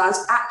stuff. So I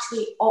was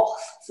actually off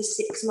for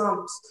 6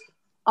 months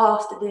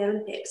after the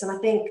Olympics, and I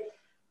think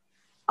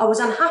I was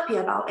unhappy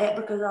about it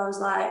because I was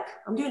like,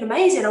 I'm doing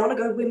amazing. I want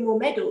to go win more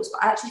medals,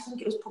 but I actually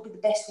think it was probably the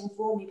best thing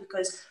for me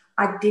because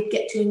I did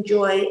get to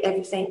enjoy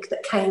everything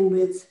that came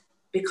with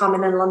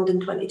becoming a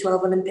London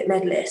 2012 Olympic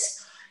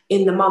medalist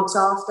in the months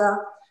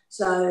after.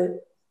 So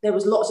there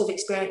was lots of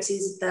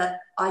experiences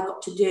that I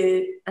got to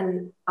do,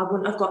 and I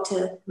wouldn't have got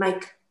to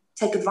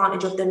take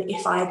advantage of them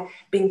if I had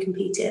been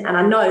competing. And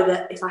I know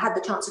that if I had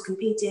the chance of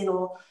competing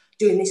or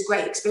doing this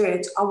great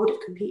experience, I would have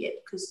competed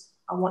because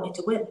I wanted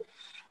to win.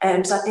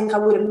 So I think I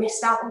would have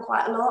missed out on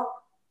quite a lot.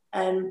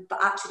 But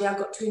actually I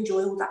got to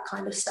enjoy all that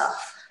kind of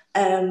stuff.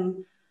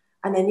 And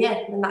then,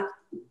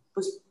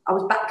 I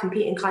was back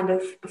competing kind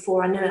of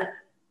before I knew it.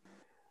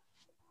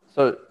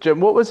 So,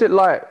 Jem, what was it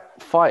like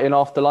fighting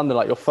after London,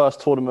 like your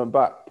first tournament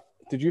back?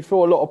 Did you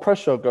feel a lot of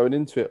pressure going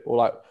into it? Or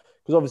like,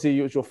 because obviously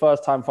it was your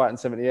first time fighting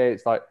 78.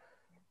 It's like,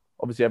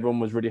 obviously everyone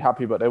was really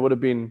happy, but there would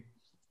have been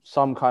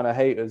some kind of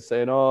haters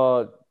saying,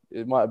 oh,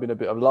 it might have been a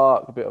bit of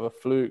luck, a bit of a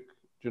fluke.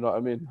 Do you know what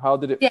I mean? How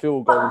did it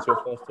feel going into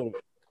your first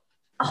tournament?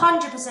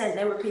 100%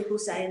 there were people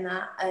saying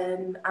that.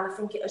 And I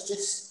think it was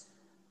just,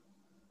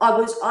 I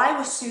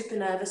was super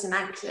nervous and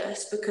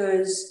anxious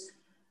because,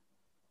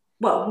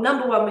 well,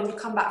 number one, when you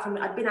come back from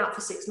it, I'd been out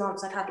for 6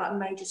 months. I'd had like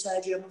major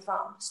surgery on my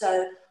thumb.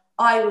 So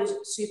I was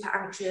super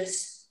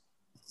anxious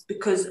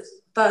because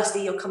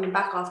firstly, you're coming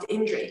back after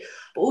injury.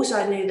 But also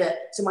I knew that,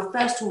 so my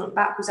first tournament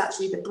back was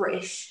actually the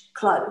British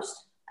closed.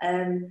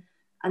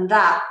 And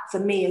that for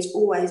me has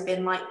always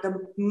been like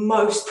the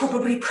most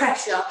probably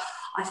pressure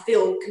I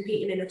feel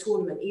competing in a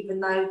tournament,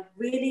 even though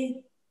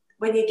really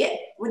when you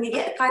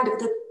get kind of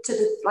to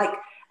the like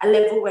a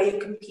level where you're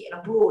competing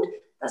abroad,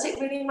 does it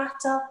really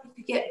matter if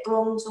you get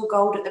bronze or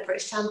gold at the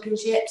British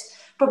Championships?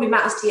 Probably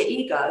matters to your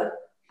ego,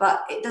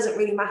 but it doesn't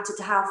really matter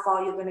to how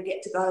far you're going to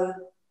get to go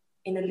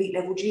in elite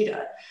level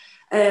judo.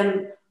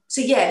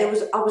 So yeah,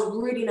 I was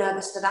really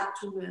nervous for that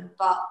tournament,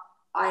 but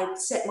I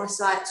set my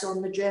sights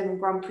on the German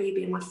Grand Prix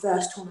being my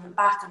first tournament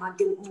back, and I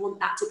didn't want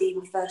that to be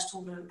my first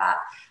tournament back.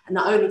 And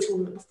the only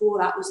tournament before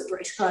that was the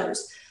British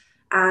Closed.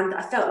 And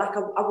I felt like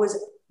I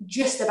was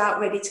just about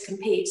ready to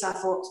compete. So I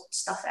thought,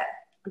 stuff it.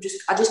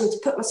 I just need to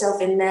put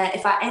myself in there.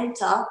 If I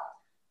enter,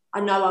 I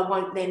know I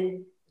won't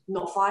then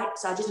not fight.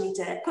 So I just need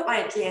to put my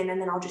entry in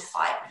and then I'll just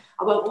fight.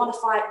 I won't want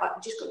to fight, but I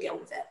just got to get on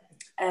with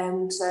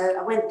it. So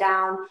I went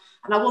down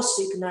and I was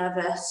super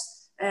nervous.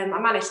 I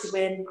managed to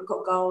win. I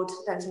got gold.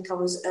 I don't think I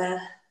was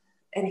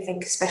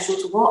anything special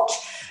to watch.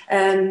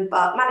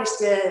 But managed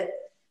to,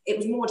 it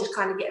was more just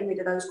kind of getting rid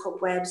of those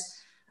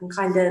cobwebs and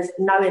kind of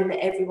knowing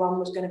that everyone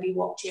was going to be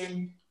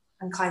watching,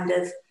 and kind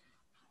of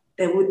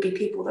there would be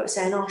people that were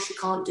saying, oh, she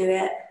can't do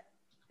it.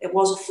 It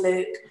was a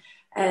fluke.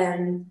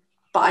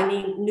 But I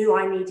knew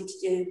I needed to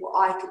do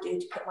what I could do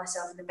to put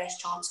myself in the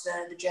best chance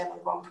for the German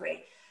Grand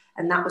Prix.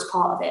 And that was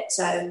part of it.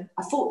 So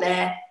I fought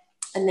there.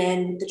 And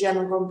then the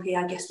German Grand Prix,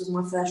 I guess, was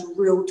my first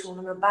real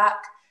tournament back.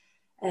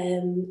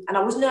 And I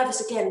was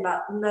nervous again,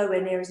 but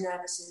nowhere near as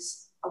nervous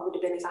as I would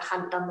have been if I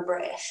hadn't done the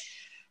British.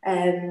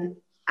 And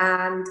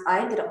I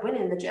ended up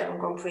winning the German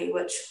Grand Prix,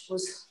 which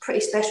was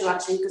pretty special,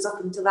 actually, because up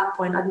until that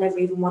point, I'd never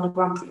even won a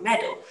Grand Prix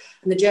medal.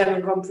 And the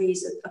German Grand Prix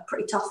is a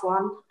pretty tough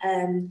one.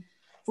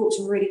 Fought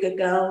some really good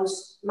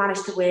girls,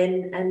 managed to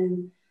win.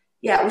 And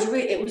yeah,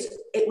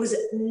 it was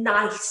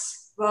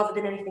nice rather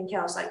than anything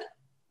else. Like,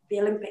 the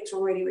Olympics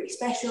were really, really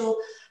special.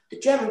 The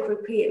German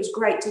Grand Prix, it was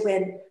great to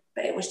win,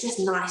 but it was just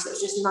nice. It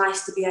was just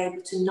nice to be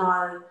able to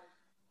know,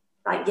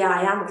 like, yeah,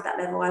 I am at that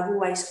level. I've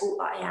always thought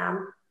that I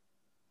am.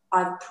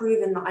 I've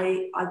proven that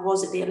I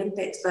was at the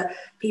Olympics, but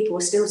people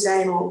were still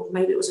saying, oh,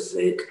 maybe it was a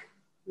fluke,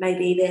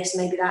 maybe this,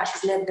 maybe that.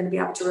 She's never going to be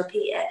able to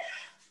repeat it.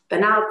 But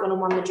now I've gone and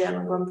won the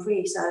German Grand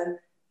Prix. So,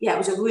 yeah, it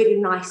was a really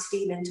nice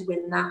feeling to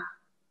win that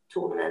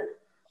tournament.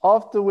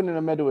 After winning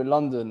a medal in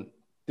London,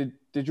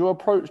 did your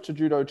approach to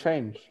judo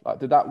change? Like,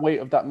 did that weight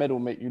of that medal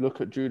make you look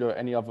at judo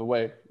any other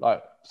way?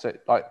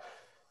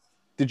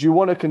 Did you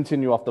want to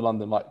continue after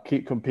London, like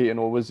keep competing,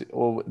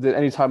 or did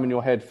any time in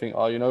your head think,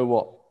 oh, you know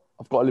what,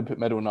 I've got Olympic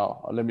medal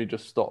now, let me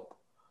just stop?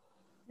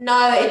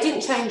 No, it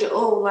didn't change at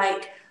all.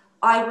 Like,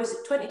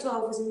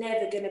 2012 was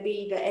never going to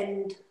be the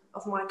end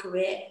of my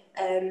career.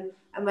 And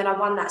when I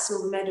won that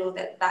silver medal,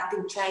 that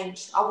didn't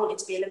change. I wanted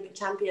to be Olympic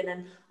champion.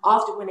 And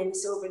after winning the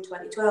silver in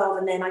 2012,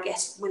 and then I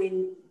guess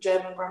winning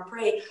German Grand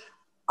Prix,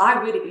 I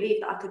really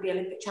believed that I could be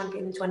Olympic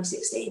champion in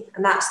 2016.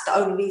 And that's the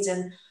only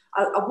reason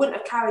I wouldn't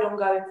have carried on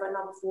going for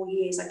another 4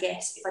 years, I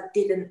guess, if I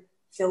didn't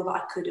feel that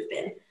I could have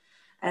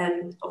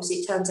been. Obviously,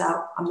 it turns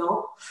out I'm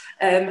not.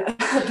 But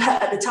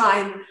at the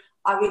time,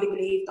 I really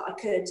believed that I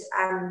could.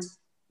 And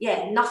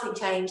yeah, nothing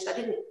changed. I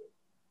didn't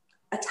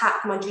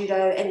attack my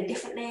judo any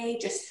differently.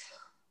 Just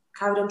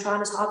carried on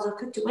trying as hard as I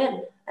could to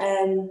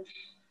win.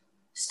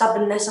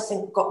 Stubbornness, I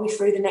think, got me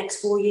through the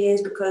next 4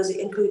 years because it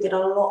included a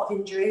lot of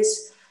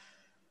injuries,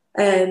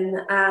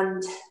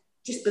 and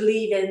just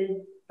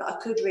believing that I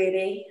could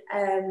really.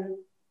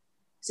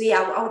 So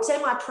yeah, I would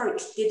say my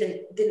approach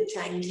didn't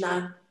change.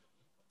 No,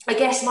 I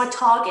guess my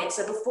target.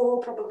 So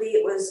before, probably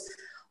it was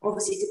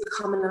obviously to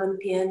become an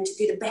Olympian, to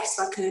do the best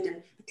I could,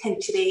 and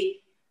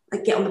potentially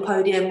like get on the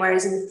podium.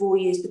 Whereas in the 4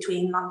 years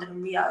between London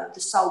and Rio,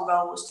 the sole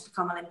goal was to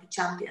become Olympic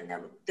champion.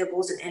 There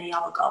wasn't any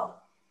other goal.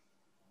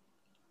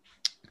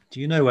 Do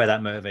you know where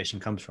that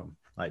motivation comes from?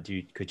 Like,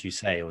 could you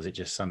say, or is it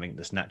just something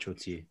that's natural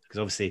to you? Because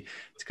obviously,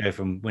 to go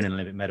from winning an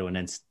Olympic medal and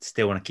then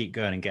still want to keep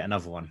going and get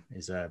another one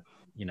is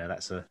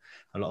that's a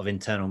lot of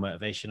internal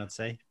motivation, I'd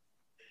say.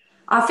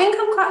 I think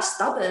I'm quite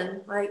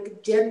stubborn,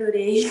 like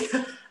generally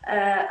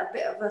a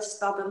bit of a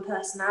stubborn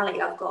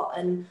personality I've got,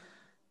 and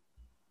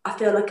I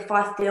feel like if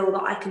I feel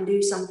that I can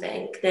do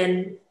something,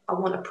 then I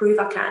want to prove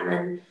I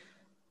can,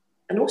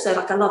 and also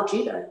like I love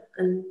judo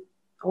and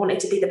I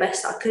wanted to be the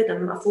best I could,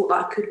 and I thought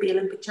that I could be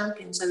Olympic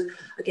champion. So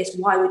I guess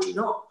why would you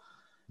not?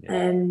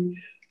 Yeah.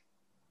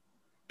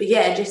 But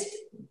yeah,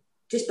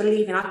 just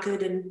believing I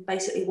could, and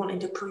basically wanting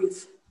to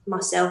prove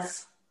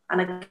myself,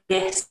 and I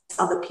guess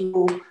other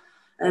people,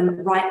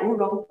 right or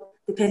wrong,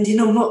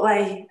 depending on what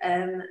way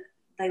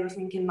they were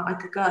thinking that I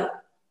could go.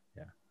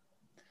 Yeah.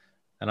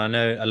 And I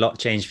know a lot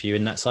changed for you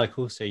in that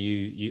cycle. So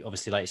you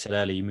obviously, like you said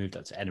earlier, you moved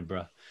up to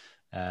Edinburgh.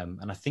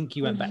 And I think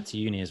you went back to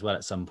uni as well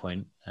at some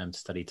point to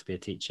study to be a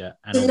teacher.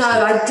 And no,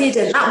 I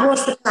didn't. That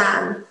was the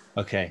plan.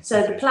 Okay.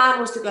 So the plan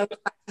was to go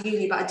back to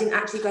uni, but I didn't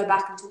actually go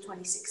back until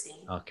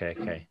 2016.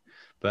 Okay.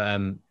 But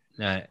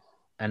no,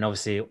 and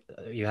obviously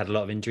you had a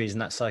lot of injuries in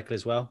that cycle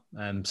as well.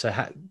 So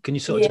can you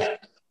sort of just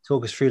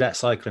talk us through that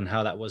cycle and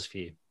how that was for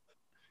you?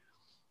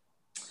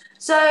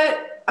 So,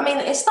 I mean,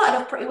 it started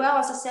off pretty well.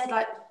 As I said,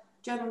 like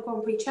German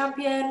Grand Prix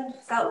champion,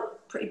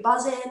 felt pretty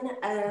buzzing.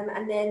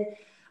 And then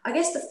I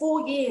guess the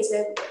 4 years,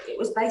 it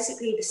was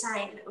basically the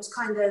same. It was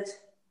kind of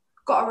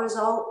got a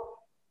result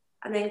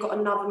and then got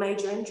another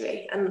major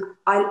injury. And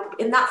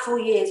in that 4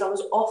 years, I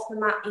was off the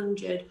mat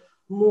injured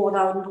more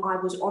than I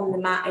was on the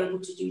mat able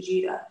to do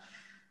judo.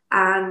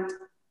 And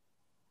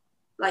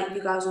like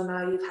you guys all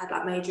know, you've had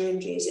like major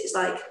injuries. It's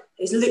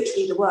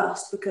literally the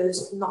worst,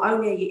 because not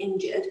only are you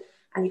injured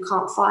and you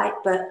can't fight,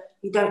 but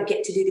you don't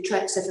get to do the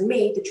training. So for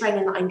me, the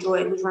training that I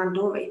enjoyed was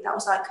randori. That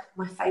was like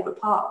my favourite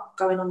part,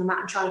 going on the mat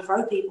and trying to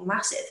throw people,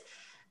 massive.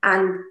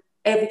 And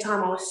every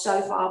time I was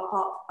so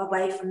far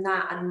away from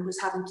that and was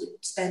having to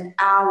spend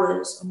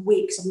hours and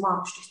weeks and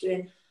months just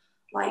doing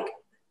like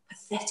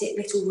pathetic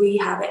little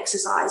rehab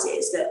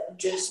exercises that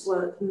just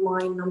were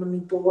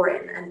mind-numbingly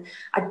boring. And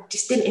I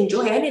just didn't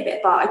enjoy any of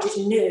it, but I just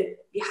knew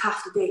you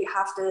have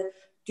to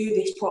do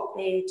this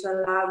properly to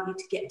allow you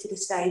to get to the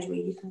stage where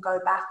you can go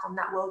back on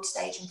that world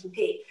stage and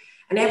compete.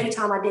 And every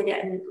time I did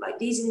it, and like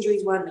these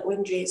injuries weren't little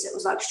injuries, it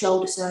was like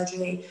shoulder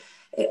surgery,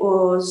 it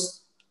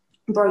was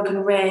broken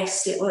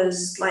wrist, it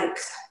was like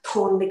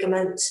torn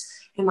ligaments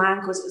in my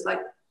ankles, it was like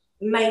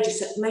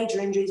major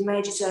injuries,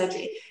 major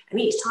surgery. And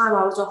each time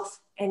I was off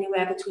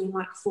anywhere between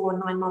like 4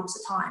 and 9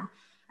 months a time.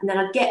 And then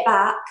I'd get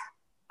back,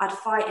 I'd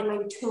fight in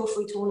maybe 2 or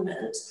 3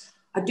 tournaments.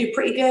 I'd do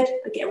pretty good,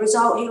 I'd get a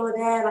result here or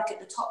there, like at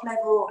the top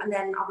level, and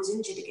then I was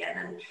injured again.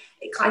 And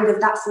it kind of,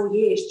 that 4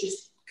 years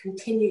just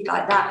continued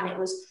like that. And it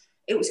was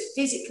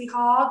physically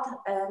hard,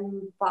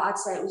 but I'd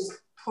say it was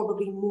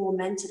probably more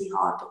mentally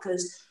hard,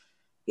 because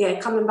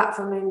coming back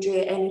from an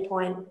injury at any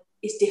point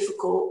is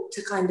difficult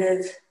to kind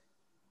of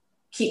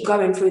keep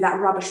going through that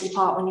rubbishy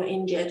part when you're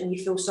injured and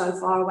you feel so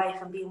far away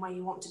from being where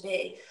you want to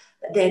be.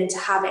 But then to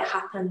have it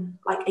happen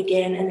like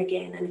again and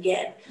again and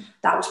again,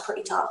 that was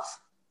pretty tough.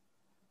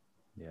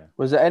 Yeah.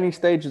 Was there any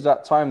stage at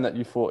that time that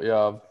you thought,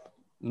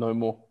 no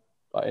more?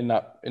 Like in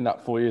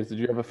that 4 years, did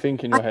you ever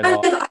think in your head?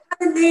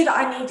 I knew that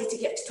I needed to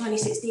get to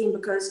 2016,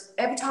 because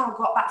every time I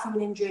got back from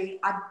an injury,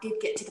 I did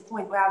get to the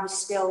point where I was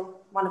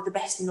still one of the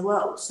best in the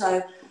world.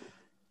 So,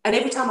 and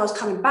every time I was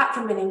coming back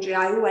from an injury,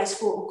 I always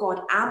thought, oh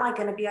God, am I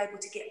going to be able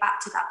to get back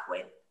to that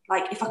point?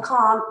 Like, if I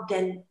can't,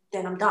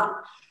 then I'm done.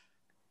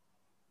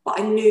 But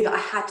I knew that I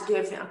had to do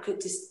everything I could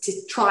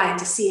to try and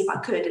to see if I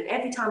could. And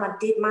every time I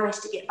did manage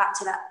to get back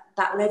to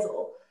that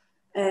level,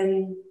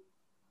 hang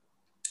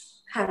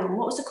on,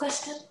 what was the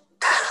question?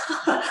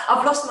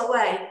 I've lost my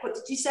way. What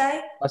did you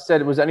say? I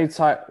said, was any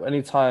time.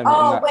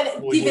 Oh,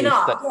 when giving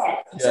up.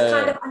 I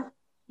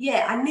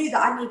knew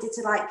that I needed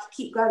to like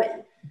keep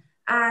going,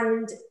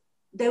 and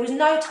there was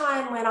no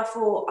time when I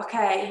thought,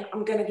 okay,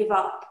 I'm going to give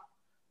up.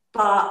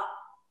 But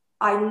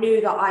I knew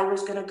that I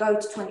was going to go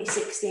to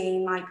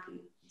 2016, like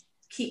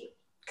keep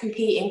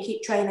competing,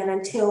 keep training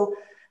until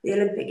the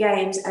Olympic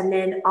Games. And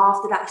then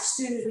after that, as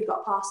soon as we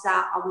got past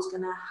that, I was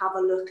going to have a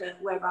look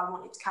at whether I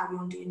wanted to carry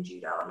on doing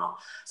judo or not.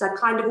 So I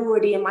kind of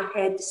already in my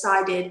head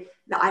decided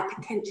that I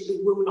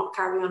potentially will not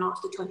carry on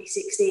after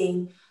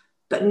 2016,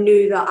 but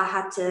knew that I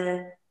had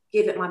to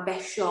give it my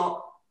best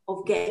shot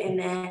of getting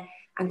there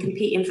and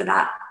competing for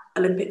that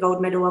Olympic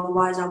gold medal.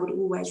 Otherwise, I would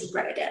always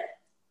regret it.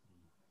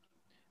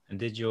 And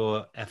did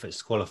your efforts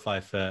to qualify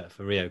for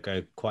Rio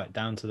go quite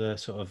down to the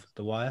sort of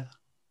the wire?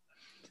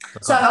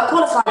 So I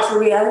qualified for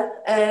Rio,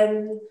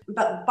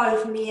 but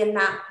both me and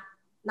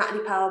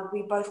Natalie Powell,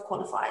 we both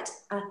qualified.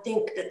 I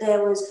think that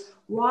there was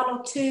 1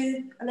 or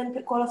 2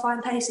 Olympic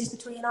qualifying paces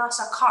between us.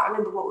 I can't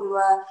remember what we were.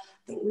 I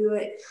think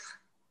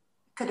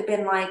could have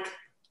been like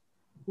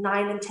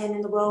 9 and 10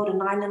 in the world, or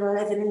 9 and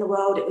 11 in the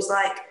world. It was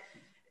like,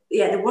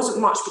 yeah, there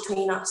wasn't much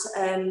between us.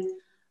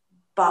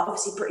 But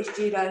obviously British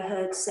Judo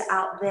had set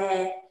out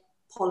their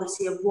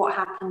policy of what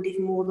happened if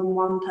more than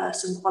one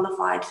person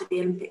qualified for the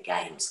Olympic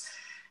Games.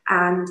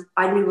 And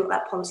I knew what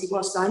that policy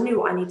was, so I knew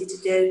what I needed to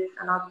do,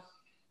 and I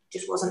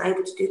just wasn't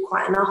able to do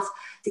quite enough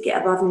to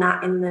get above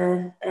that in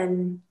the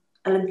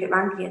Olympic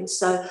rankings.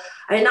 So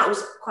I mean, that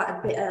was quite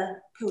a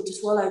bitter pill to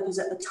swallow, because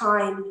at the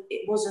time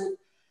it wasn't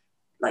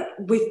like,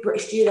 with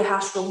British Judo, how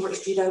strong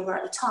British Judo were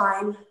at the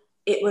time,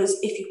 it was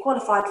if you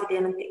qualified for the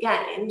Olympic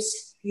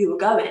Games, you were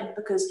going,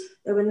 because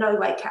there were no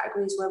weight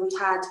categories where we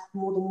had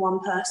more than one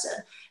person.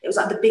 It was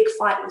like the big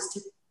fight was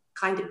to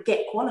kind of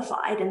get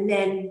qualified, and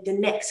then the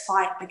next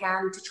fight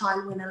began to try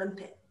and win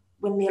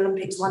the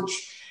Olympics once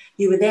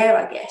you were there,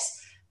 I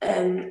guess.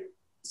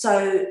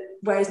 So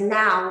whereas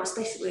now,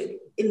 especially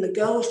in the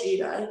girls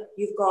judo,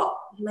 you've got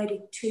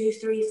maybe 2,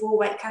 3, 4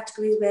 weight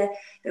categories where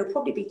there'll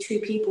probably be 2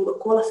 people that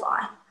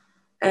qualify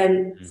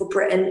for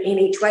Britain in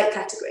each weight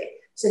category.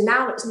 So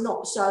now it's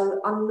not so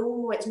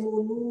unnormal, it's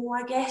more normal,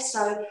 I guess.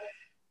 So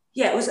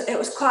yeah, it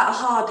was quite a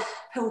hard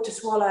pill to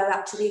swallow,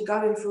 actually,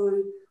 going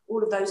through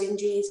all of those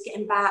injuries,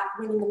 getting back,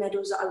 winning the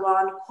medals that I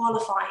won,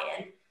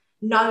 qualifying,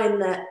 knowing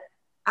that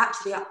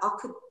actually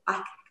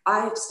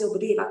I still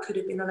believe I could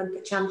have been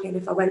Olympic champion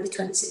if I went to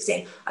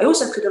 2016. I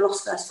also could have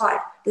lost first fight.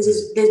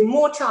 There's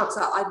more chance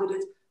that I would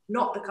have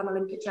not become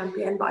Olympic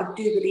champion, but I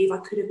do believe I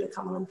could have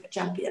become Olympic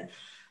champion.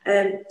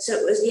 So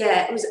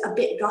it was a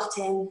bit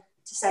gutting,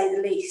 to say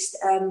the least.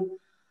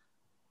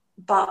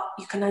 But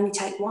you can only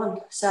take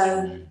one.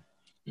 So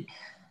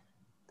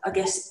I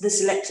guess the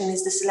selection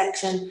is the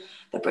selection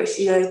that British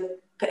Judo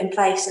put in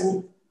place,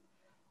 and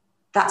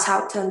that's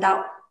how it turned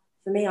out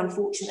for me,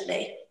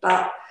 unfortunately.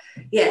 But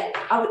yeah,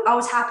 I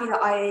was happy that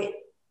I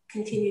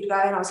continued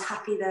going. I was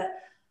happy that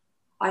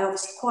I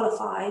obviously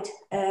qualified.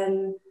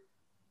 And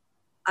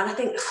I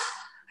think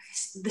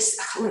this,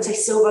 I wouldn't say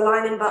silver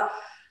lining, but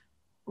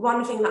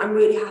one thing that I'm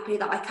really happy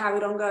that I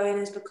carried on going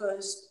is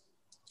because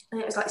I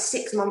think it was like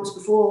 6 months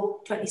before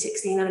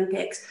 2016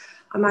 Olympics,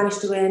 I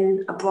managed to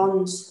win a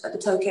bronze at the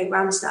Tokyo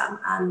Grand Slam.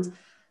 And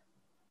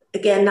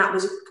again, that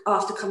was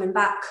after coming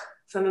back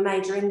from a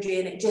major injury,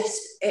 and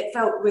it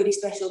felt really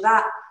special.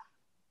 That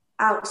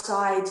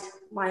outside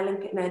my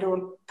Olympic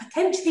medal,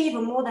 potentially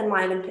even more than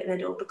my Olympic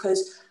medal,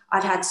 because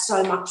I'd had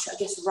so much, I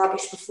guess,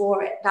 rubbish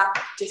before it, that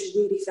just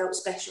really felt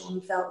special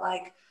and felt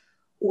like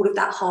all of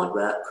that hard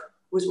work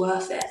was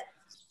worth it.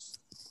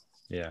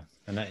 Yeah.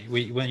 And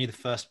weren't you the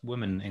first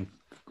woman in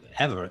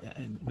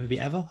maybe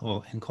ever,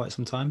 or in quite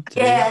some time?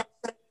 Yeah,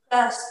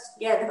 first,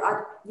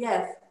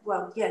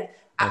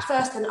 at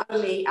first and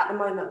only at the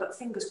moment, but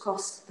fingers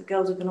crossed the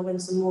girls are going to win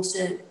some more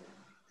soon.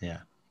 Yeah.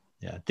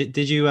 Did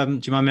you,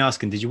 do you mind me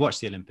asking, did you watch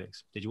the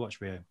Olympics? Did you watch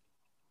Rio?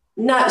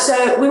 No,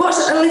 so we watched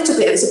it a little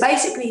bit. So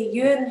basically,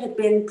 Ewan had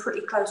been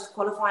pretty close to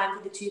qualifying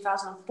for the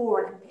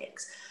 2004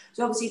 Olympics.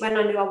 So obviously, when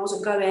I knew I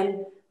wasn't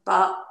going,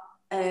 but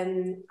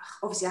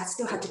obviously I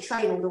still had to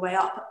train all the way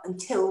up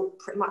until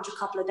pretty much a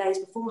couple of days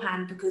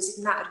beforehand, because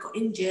if Nat had got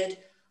injured,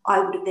 I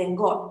would have then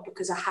gone,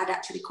 because I had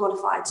actually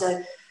qualified.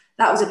 So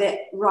that was a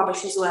bit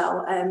rubbish as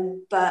well.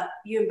 But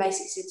Ewan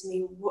basically said to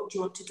me, what do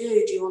you want to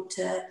do? Do you want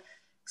to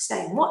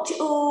stay and watch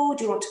it all?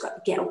 Do you want to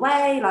get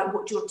away? Like,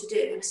 what do you want to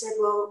do? And I said,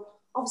 well,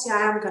 obviously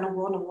I am going to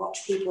want to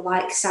watch people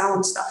like Sal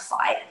and stuff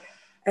fight.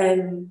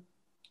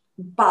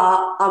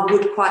 But I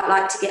would quite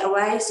like to get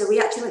away. So we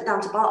actually went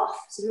down to Bath.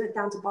 So we went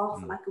down to Bath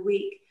for like a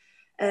week.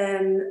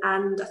 And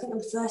I think on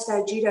the first day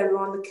of judo, we were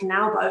on the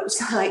canal boat. It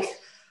was like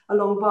a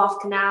long Bath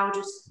canal,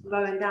 just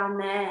rowing down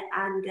there.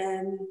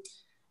 And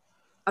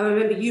I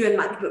remember you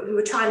and we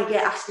were trying to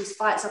get Ashley's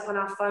fights up on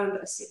our phone,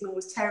 but the signal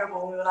was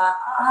terrible. We were like,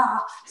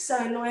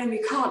 so annoying. We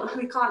can't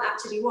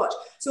actually watch.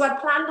 So I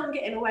planned on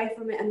getting away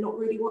from it and not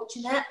really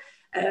watching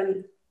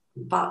it.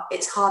 But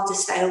it's hard to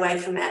stay away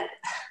from it.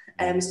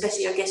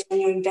 Especially, I guess, when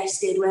you're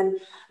invested, when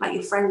like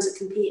your friends are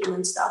competing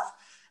and stuff.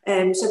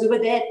 So we were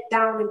there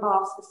down in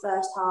Bath the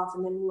first half,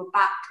 and then we were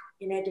back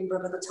in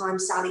Edinburgh by the time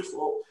Sally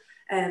fought.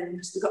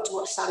 So we got to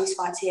watch Sally's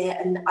fight here,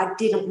 and I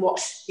didn't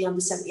watch the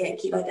under 78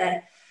 kilo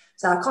day.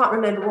 So I can't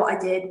remember what I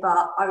did,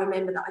 but I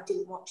remember that I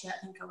didn't watch it.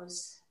 I think I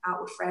was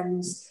out with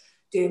friends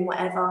doing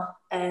whatever.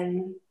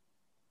 So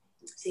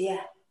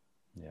yeah.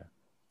 Yeah.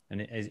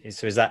 And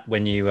so is that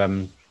when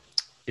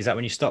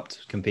you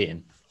stopped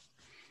competing?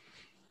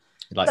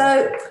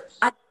 So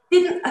I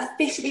didn't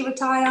officially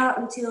retire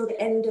until the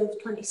end of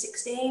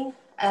 2016.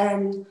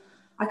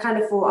 I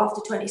kind of thought after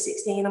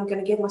 2016, I'm going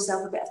to give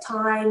myself a bit of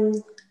time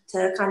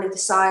to kind of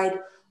decide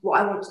what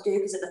I want to do.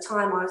 Because at the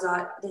time I was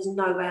like, there's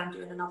no way I'm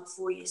doing another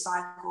 4-year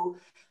cycle.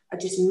 I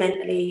just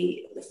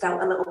mentally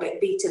felt a little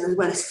bit beaten, as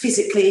well as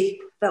physically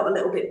felt a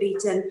little bit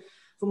beaten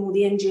from all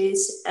the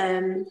injuries.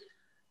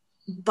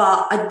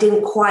 But I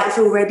didn't quite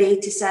feel ready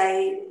to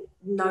say,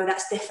 no,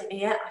 that's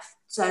definitely it.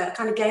 So I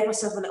kind of gave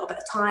myself a little bit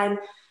of time.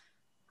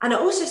 And I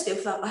also still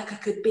felt like I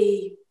could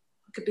be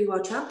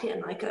world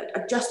champion. Like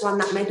I just won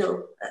that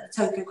medal at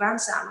the Tokyo Grand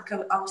Slam. Like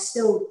I was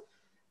still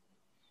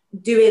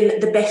doing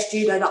the best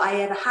judo that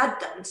I ever had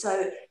done.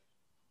 So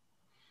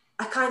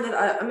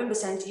I remember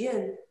saying to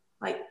Ewan,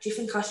 like, do you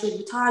think I should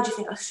retire? Do you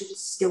think I should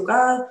still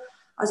go?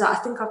 I was like,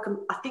 I think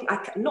I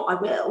can, not I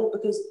will,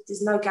 because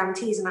there's no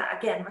guarantees. And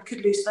I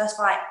could lose first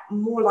fight,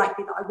 more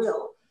likely that I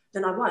will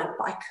than I won't.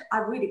 But I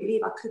really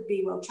believe I could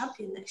be world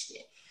champion next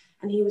year.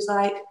 And he was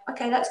like,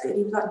 okay, that's good.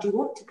 He was like, do you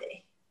want to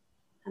be?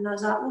 And I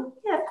was like, well,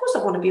 yeah, of course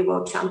I want to be a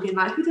world champion.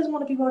 Like, who doesn't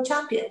want to be world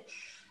champion?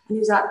 And he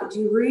was like, but do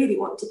you really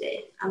want to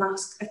be? And I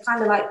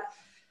kind of like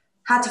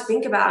had to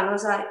think about it. And I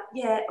was like,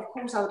 yeah, of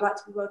course I would like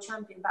to be world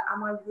champion, but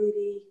am I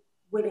really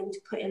willing to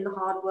put in the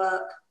hard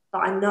work that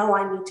I know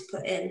I need to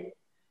put in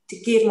to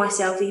give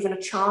myself even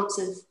a chance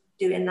of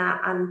doing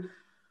that? And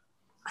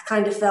I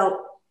kind of felt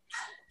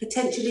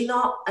potentially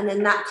not. And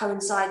then that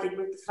coincided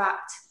with the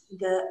fact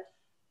that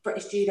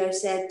British Judo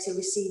said to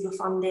receive your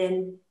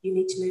funding, you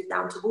need to move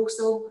down to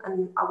Walsall.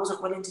 And I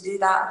wasn't willing to do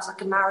that. I was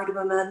like a married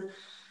woman,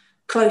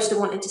 close to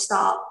wanting to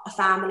start a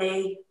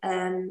family.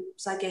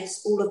 So I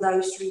guess all of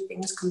those three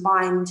things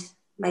combined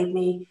made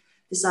me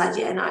decide,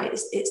 yeah, no,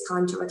 it's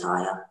time to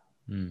retire.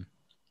 Mm.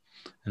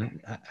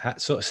 And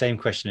sort of same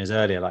question as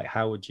earlier, like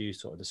how would you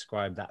sort of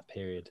describe that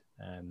period,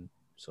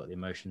 sort of the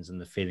emotions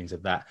and the feelings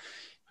of that,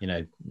 you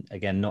know,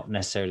 again, not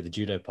necessarily the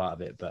judo part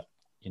of it, but,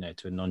 you know,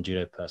 to a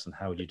non-judo person,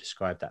 how would you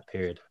describe that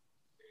period?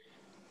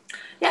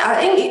 Yeah, I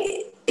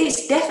think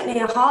it's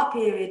definitely a hard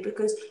period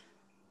because,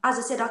 as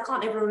I said, I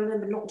can't ever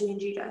remember not doing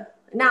judo.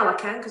 Now I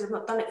can because I've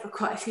not done it for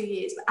quite a few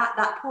years. But at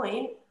that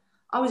point,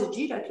 I was a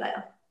judo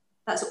player.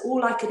 That's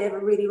all I could ever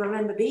really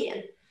remember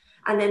being.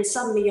 And then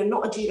suddenly you're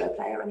not a judo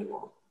player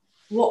anymore.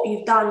 What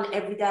you've done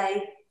every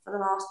day for the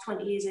last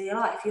 20 years of your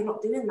life, you're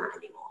not doing that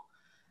anymore.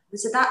 And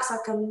so that's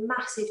like a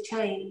massive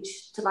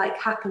change to like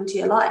happen to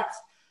your life.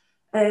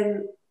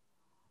 And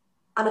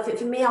I think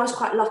for me, I was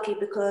quite lucky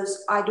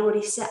because I'd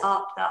already set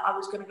up that I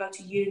was going to go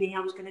to uni. I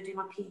was going to do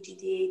my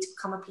PGD to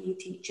become a PE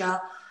teacher.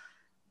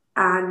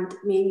 And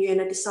me and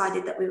Ewan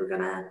decided that we were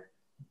going to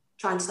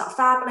try and start a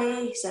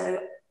family. So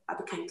I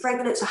became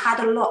pregnant. So I had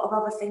a lot of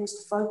other things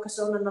to focus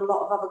on and a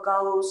lot of other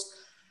goals.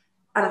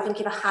 And I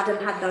think if I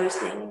hadn't had those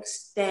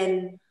things,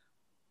 then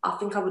I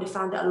think I would have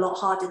found it a lot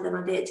harder than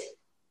I did.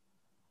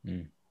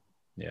 Mm.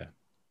 Yeah.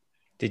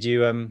 Did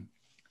you,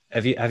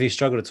 have you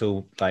struggled at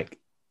all, like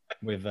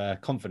with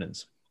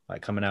confidence,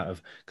 like coming out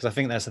of, because I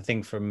think that's the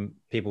thing from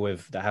people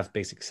that have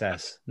big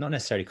success, not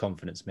necessarily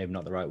confidence, maybe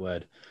not the right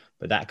word,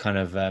 but that kind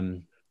of,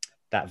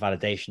 that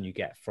validation you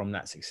get from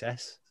that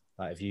success.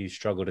 Like, have you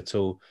struggled at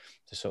all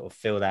to sort of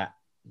feel that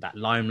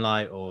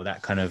limelight or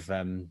that kind of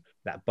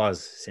that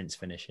buzz since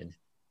finishing?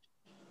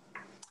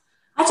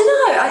 I don't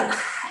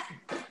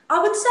know.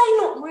 I would say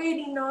not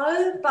really,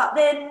 no. But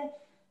then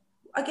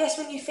I guess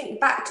when you think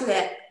back to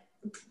it,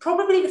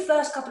 probably the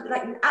first couple,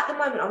 like at the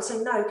moment, I would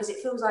say no because it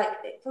feels like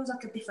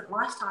a different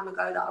lifetime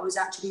ago that I was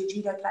actually a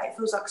judo player. It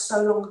feels like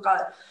so long ago.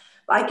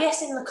 But I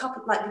guess in the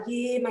couple, like the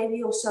year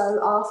maybe or so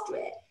after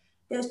it,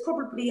 there was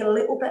probably a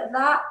little bit of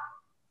that.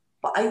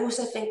 But I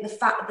also think the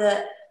fact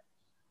that,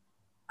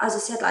 as I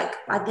said, like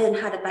I then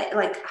had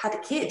a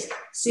kid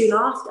soon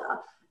after,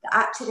 that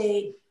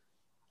actually,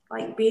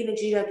 like being a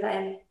judo player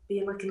and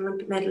being like an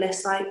Olympic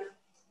medalist, like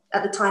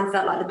at the time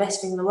felt like the best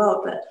thing in the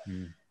world. But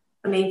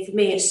I mean, for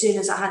me, as soon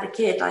as I had a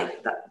kid,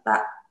 like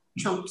that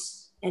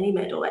trumps any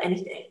medal or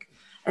anything.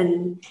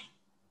 And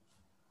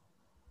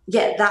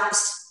yeah,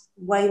 that's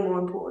way more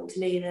important to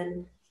me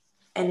than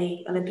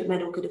any Olympic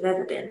medal could have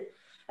ever been.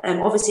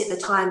 Obviously, at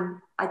the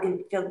time, I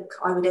didn't feel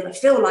I would ever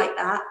feel like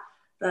that.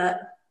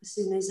 But as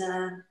soon as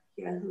a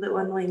little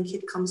annoying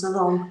kid comes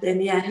along,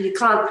 then yeah, you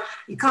can't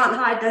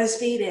hide those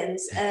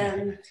feelings.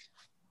 So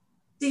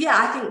yeah,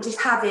 I think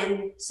just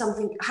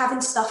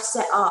having stuff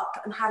set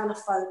up and having a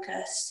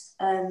focus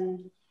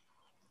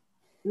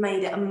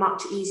made it a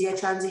much easier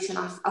transition.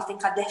 I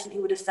think I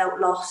definitely would have felt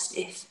lost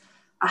if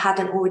I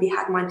hadn't already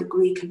had my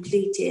degree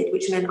completed,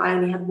 which meant I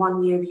only had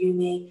 1 year of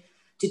uni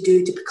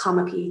to become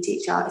a PE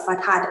teacher. If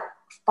I'd had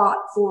 4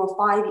 or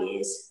 5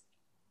 years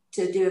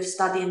to do of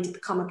studying to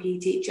become a PE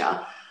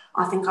teacher,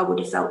 I think I would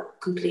have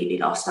felt completely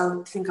lost.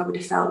 I think I would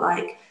have felt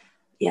like,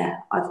 yeah,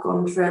 I've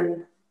gone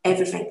from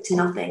everything to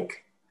nothing.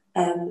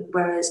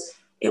 Whereas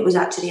it was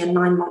actually a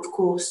 9-month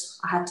course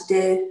I had to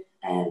do.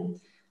 It was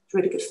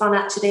really good fun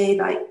actually,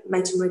 like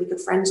made some really good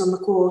friends on the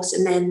course,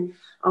 and then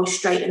I was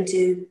straight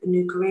into a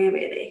new career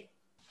really.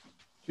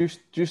 Do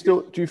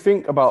you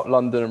think about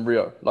London and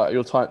Rio? Like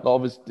your time,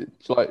 obviously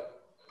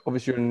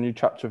you're in a new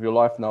chapter of your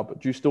life now,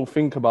 but do you still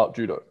think about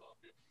judo?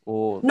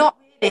 Or not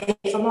really,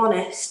 if I'm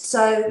honest.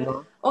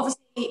 So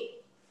obviously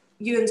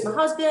Ewan's my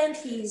husband,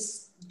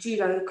 he's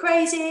judo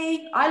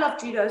crazy. I love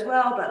judo as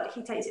well, but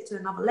he takes it to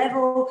another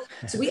level.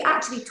 So we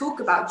actually talk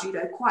about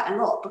judo quite a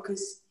lot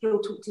because he'll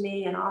talk to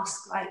me and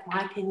ask like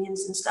my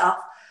opinions and stuff.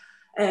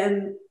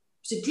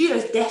 So judo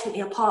is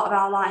definitely a part of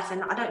our life,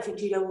 and I don't think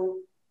judo will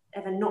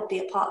ever not be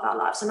a part of our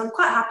lives. And I'm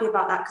quite happy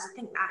about that, because I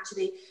think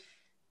actually,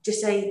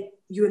 just say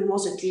Ewan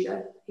wasn't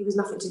judo, he was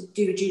nothing to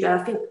do with judo,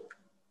 I think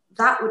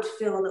that would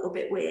feel a little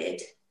bit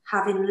weird,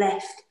 having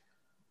left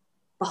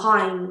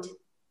behind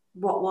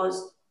what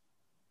was,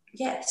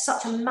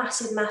 such a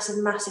massive,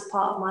 massive, massive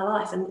part of my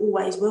life, and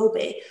always will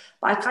be.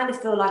 But I kind of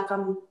feel like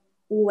I'm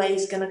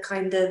always going to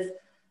kind of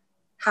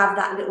have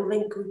that little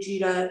link with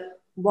judo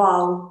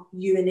while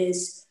Ewan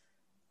is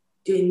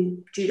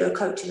doing judo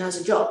coaching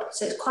as a job.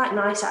 So it's quite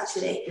nice,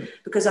 actually,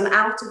 because I'm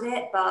out of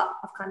it, but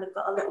I've kind of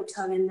got a little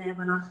toe in there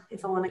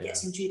if I want to get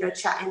some judo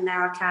chat in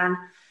there, I can.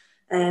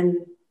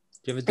 Do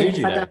you ever do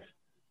judo?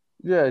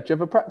 Yeah, do you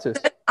ever practice?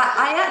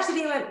 I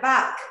actually went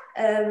back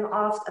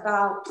after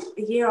about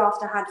a year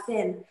after I had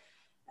Finn,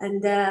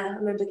 and I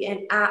remember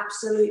getting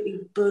absolutely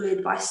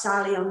bullied by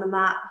Sally on the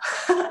mat.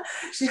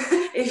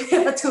 If you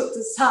ever talk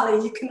to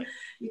Sally,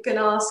 you can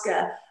ask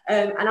her.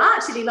 And I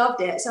actually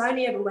loved it. So I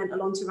only ever went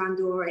along to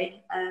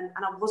Randori, and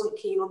I wasn't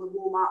keen on the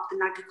warm-up, the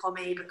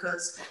Nagakomi,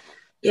 because,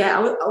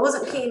 I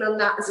wasn't keen on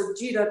that as a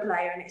judo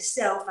player in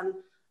itself. And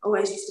I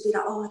always used to be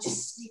like, I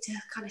just need to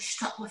kind of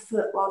strap my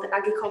foot while the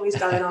Nagakomi is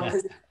going on,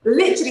 because it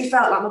literally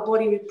felt like my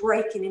body was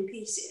breaking in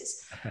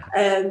pieces.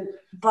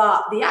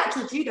 But the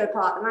actual judo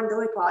part, the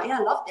Randori part,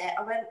 I loved it.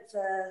 I went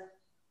for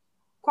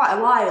quite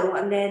a while,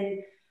 and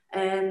then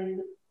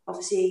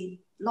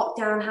obviously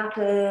lockdown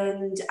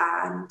happened,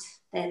 and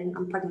then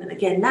I'm pregnant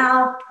again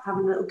now,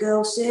 having a little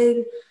girl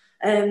soon.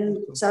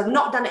 So I've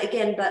not done it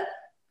again, but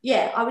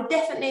I would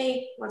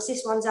definitely, once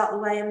this one's out the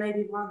way and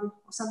maybe one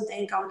or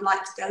something, I would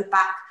like to go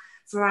back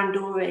for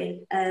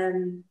Randori.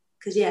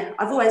 Because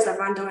I've always loved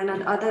Randori,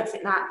 and I don't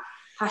think that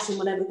passion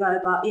will ever go.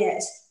 But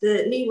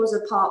the knee was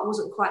a part,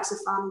 wasn't quite so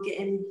fun,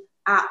 getting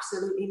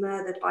absolutely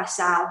murdered by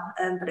Sal,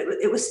 but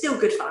it was still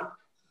good fun.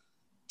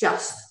 Do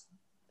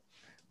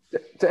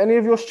any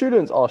of your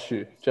students ask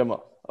you, Gemma,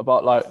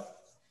 about, like,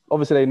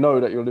 obviously they know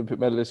that you're Olympic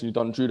medalist and you've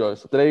done judo,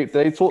 so do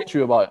they talk to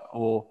you about it,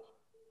 or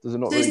does it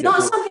not? So really, it's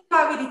not something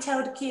I really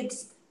tell the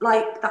kids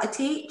like that I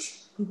teach,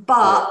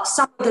 but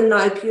some of them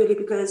know purely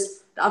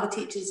because the other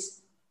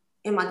teachers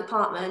in my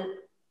department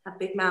have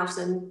big mouths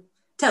and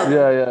tell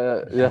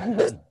them. Yeah.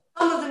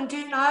 Some of them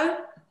do know,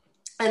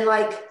 and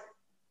like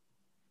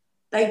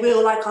they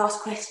will like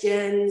ask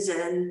questions,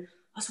 and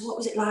I said, what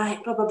was it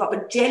like, blah blah blah.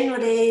 But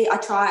generally, I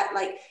try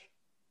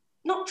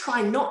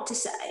not to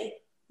say. I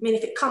mean,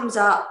 if it comes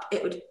up,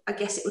 it would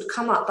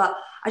come up. But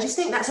I just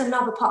think that's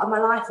another part of my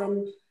life,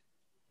 and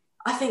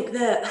I think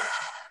that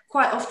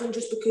quite often,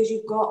 just because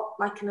you've got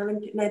like an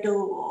Olympic medal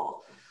or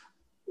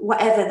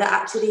whatever, that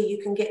actually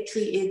you can get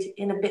treated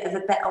in a bit of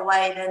a better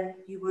way than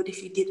you would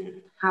if you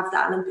didn't have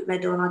that Olympic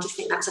medal. And I just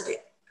think that's a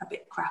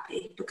bit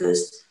crappy,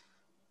 because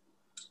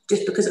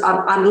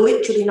I'm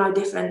literally no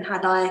different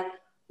had I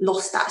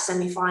lost that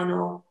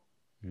semi-final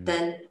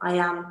than I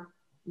am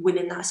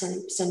winning that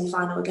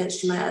semi-final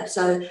against Jamaica.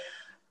 So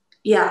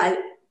I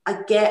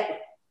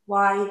get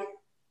why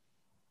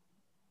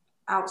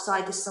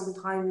outsiders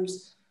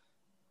sometimes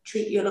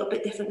treat you a little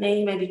bit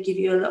differently, maybe give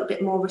you a little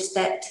bit more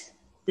respect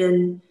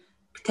than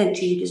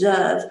potentially you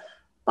deserve,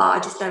 but I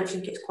just don't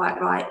think it's quite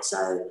right.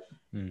 So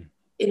in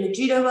the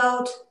judo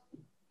world,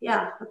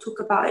 I talk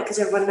about it because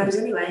everyone knows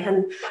anyway,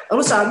 and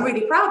also I'm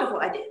really proud of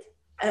what I did,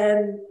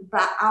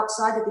 but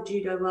outside of the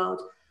judo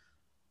world,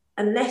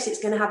 unless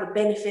it's going to have a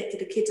benefit to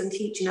the kids I'm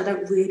teaching, I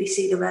don't really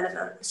see the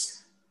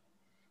relevance.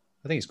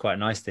 I think it's quite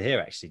nice to hear,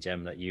 actually,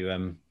 Jem, that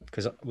you,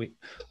 because we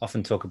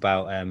often talk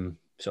about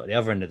sort of the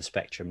other end of the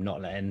spectrum,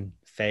 not letting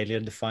failure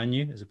define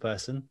you as a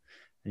person,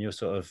 and you're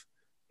sort of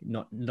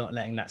not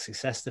letting that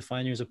success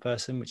define you as a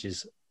person, which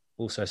is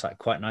also like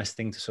quite a nice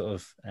thing to sort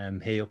of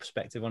hear your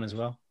perspective on as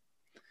well.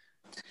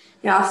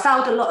 Yeah, I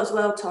failed a lot as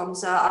well, Tom.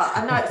 So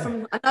I know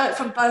it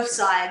from both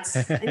sides,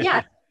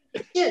 and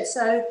it's good.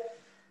 So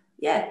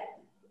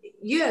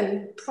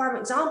Ewan, prime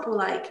example.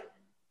 Like,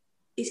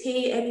 is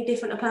he any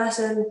different a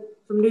person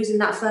from losing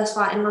that first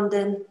fight in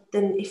London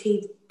than if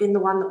he'd been the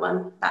one that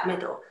won that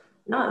medal?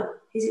 No,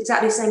 he's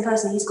exactly the same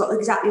person. He's got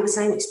exactly the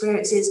same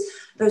experiences,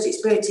 those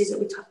experiences that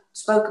we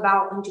spoke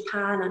about in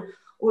Japan and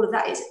all of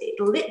that. It's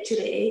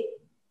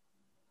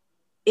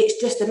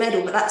just a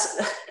medal, but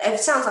it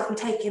sounds like I'm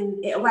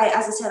taking it away.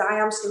 As I said, I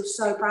am still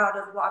so proud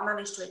of what I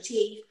managed to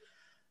achieve,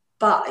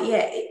 but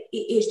it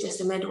is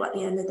just a medal at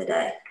the end of the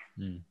day.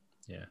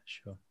 Yeah,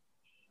 sure.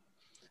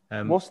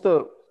 What's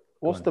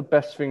the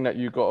best thing that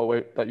you've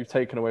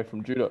taken away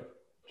from judo,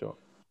 Joe?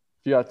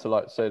 If you had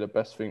to say the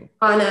best thing.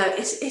 I know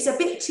it's a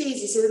bit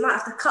cheesy, so we might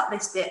have to cut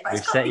this bit. But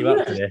we've set you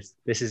up for this.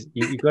 This is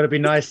you've got to be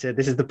nice here.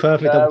 This is the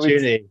perfect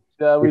opportunity.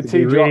 We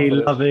be really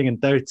loving and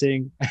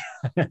doting.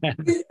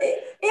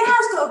 It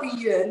has got to be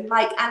Ewan.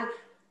 And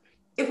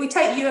if we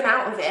take Ewan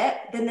out of it,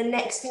 then the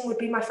next thing would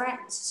be my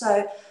friends.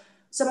 So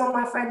some of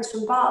my friends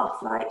from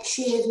Bath, like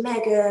Shiv,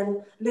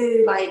 Megan,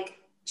 Lou,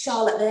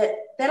 Charlotte,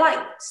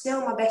 they're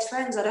still my best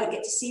friends. I don't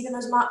get to see them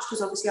as much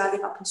because obviously I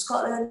live up in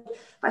Scotland.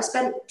 But I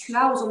spent 2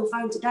 hours on the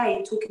phone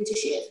today talking to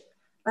Shiv.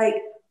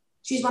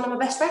 She's one of my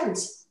best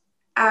friends.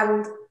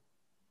 And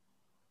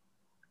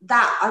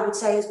that I would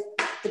say is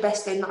the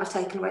best thing that I've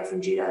taken away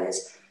from judo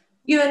is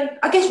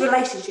I guess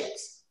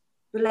relationships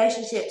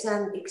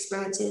and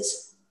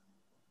experiences.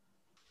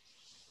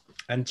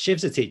 And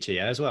Shiv's a teacher,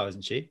 yeah, as well,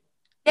 isn't she?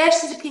 Yeah,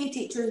 she's a PE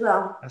teacher as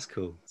well. That's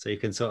cool. So you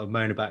can sort of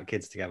moan about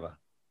kids together.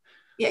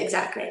 Yeah,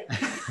 exactly.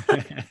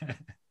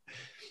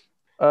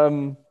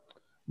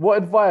 What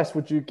advice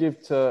would you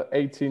give to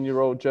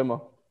 18-year-old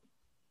Gemma?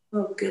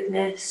 Oh,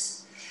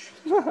 goodness.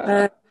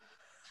 There's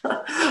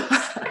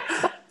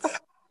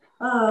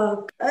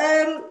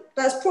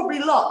probably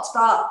lots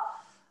that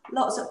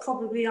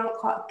probably aren't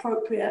quite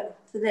appropriate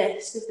for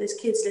this, if there's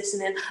kids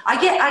listening.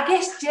 I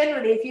guess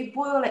generally, if you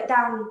boil it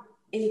down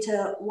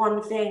into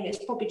one thing,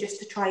 it's probably just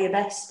to try your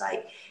best.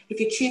 Like, if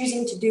you're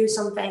choosing to do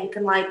something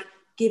and like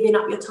giving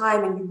up your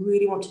time and you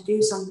really want to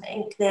do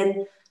something,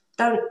 then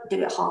don't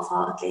do it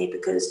half-heartedly,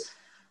 because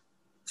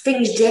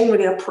things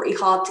generally are pretty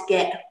hard to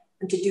get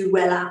and to do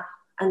well at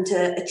and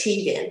to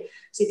achieve in.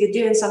 So if you're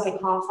doing something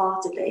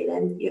half-heartedly,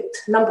 then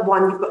number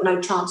one, you've got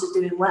no chance of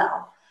doing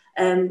well.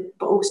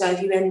 But also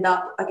if you end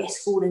up, I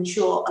guess, falling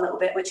short a little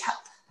bit, which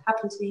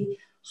happened to me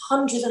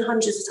hundreds and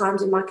hundreds of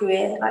times in my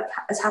career, like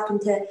has happened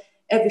to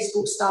every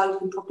sports star you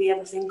can probably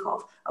ever think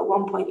of. At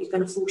one point, you're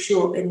going to fall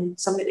short in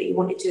something that you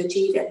wanted to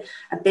achieve in.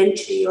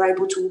 Eventually, you're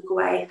able to walk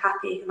away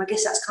happy. And I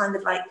guess that's kind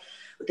of like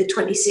the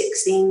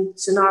 2016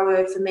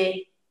 scenario for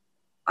me.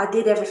 I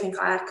did everything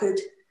I could,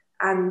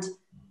 and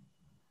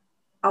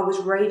I was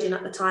raging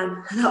at the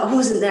time that I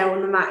wasn't there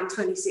on the mat in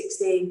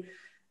 2016.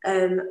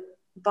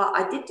 But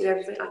I did do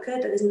everything I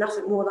could. There's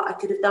nothing more that I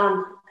could have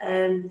done.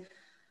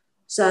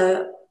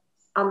 So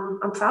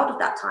I'm proud of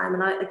that time.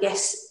 And I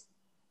guess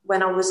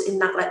when I was in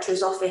that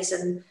lecturer's office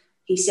and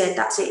he said,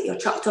 that's it, you're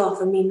chucked off,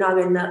 and me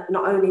knowing that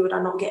not only would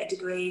I not get a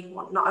degree,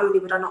 not only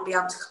would I not be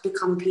able to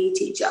become a PE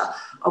teacher,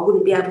 I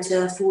wouldn't be able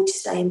to afford to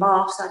stay in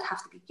Bath, so I'd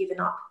have to be giving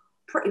up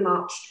pretty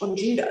much on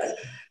judo.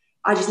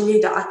 I just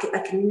knew that I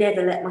could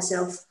never let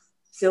myself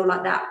feel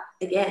like that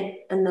again,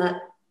 and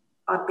that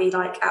I'd be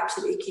like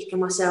absolutely kicking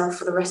myself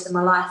for the rest of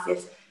my life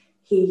if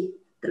the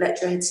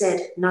lecturer had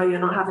said, no, you're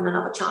not having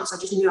another chance. I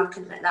just knew I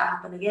couldn't let that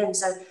happen again.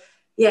 So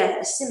yeah,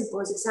 as simple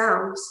as it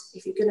sounds,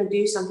 if you're going to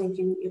do something,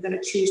 you're going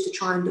to choose to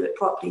try and do it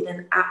properly,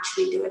 then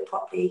actually do it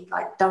properly.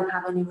 Like, don't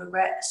have any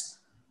regrets.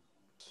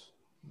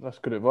 That's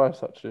good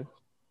advice, actually.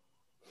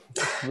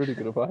 Really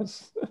good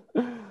advice.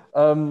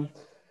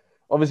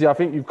 Obviously, I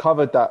think you've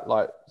covered that,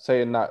 like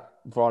saying that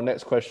for our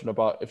next question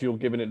about if you're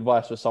giving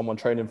advice for someone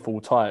training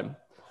full time.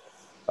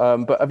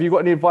 But have you got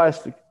any advice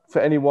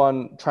for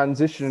anyone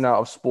transitioning out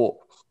of sport?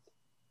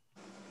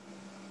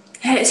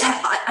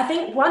 I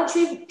think once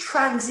you're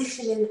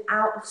transitioning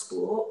out of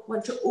sport,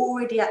 once you're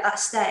already at that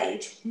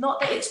stage, not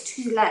that it's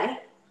too late,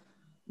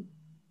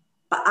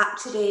 but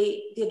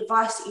actually the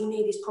advice that you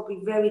need is probably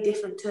very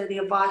different to the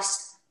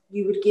advice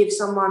you would give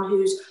someone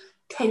who's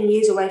 10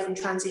 years away from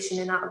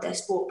transitioning out of their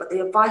sport. But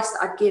the advice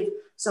that I'd give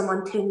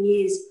someone 10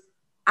 years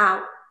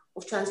out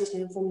of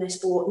transitioning from their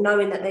sport,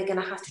 knowing that they're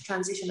going to have to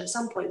transition at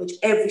some point, which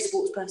every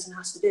sports person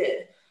has to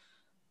do,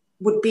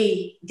 would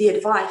be the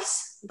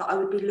advice that I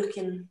would be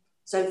looking.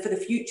 So for the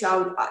future,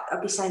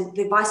 I'd be saying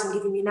the advice I'm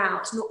giving you now,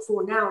 it's not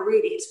for now,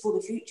 really, it's for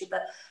the future,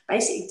 but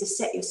basically to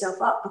set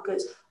yourself up,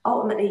 because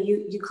ultimately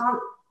you can't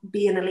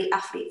be an elite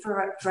athlete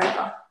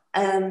forever.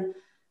 And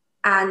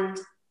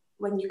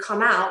when you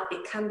come out,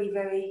 it can be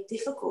very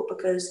difficult,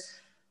 because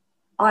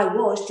I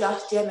was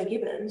just Gemma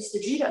Gibbons, the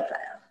judo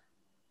player.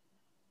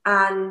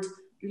 And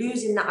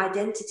losing that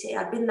identity,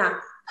 I'd been that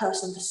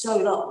person for so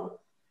long,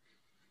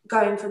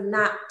 going from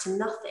that to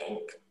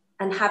nothing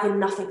and having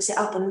nothing set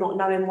up and not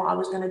knowing what I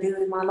was going to do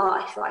with my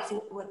life, I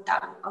think I would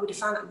have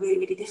found that really,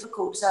 really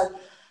difficult. So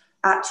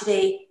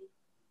actually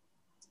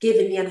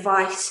giving the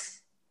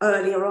advice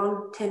earlier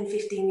on, 10,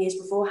 15 years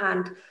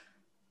beforehand,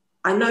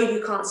 I know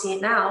you can't see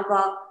it now,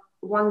 but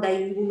one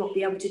day you will not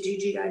be able to do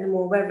judo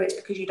anymore, whether it's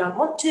because you don't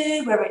want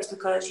to, whether it's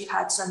because you've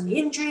had so many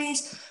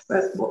injuries,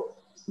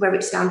 whether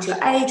it's down to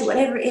your age or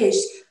whatever it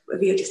is,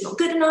 whether you're just not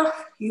good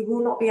enough, you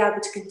will not be able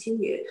to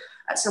continue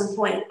at some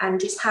point. And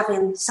just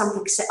having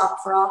something set up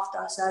for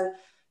after, so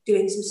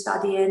doing some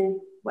studying,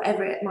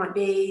 whatever it might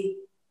be,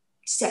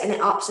 setting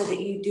it up so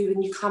that you do,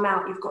 when you come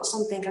out, you've got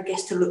something, I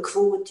guess, to look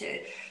forward to,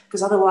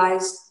 because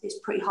otherwise it's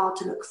pretty hard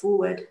to look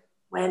forward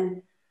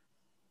when,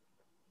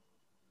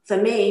 for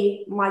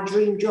me, my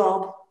dream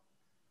job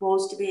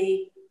was to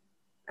be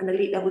an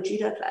elite level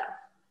judo player.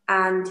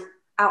 And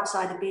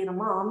outside of being a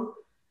mom,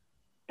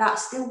 that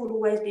still will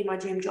always be my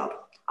dream job.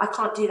 I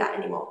can't do that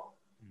anymore.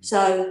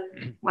 So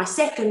my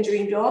second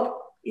dream job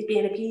is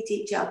being a PE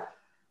teacher,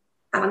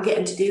 and I'm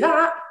getting to do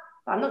that.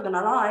 But I'm not going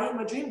to lie,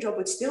 my dream job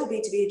would still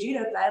be to be a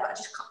judo player, but I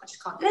just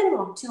can't do it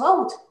anymore. I'm too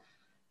old.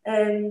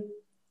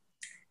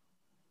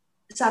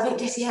 So I think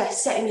just,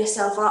 setting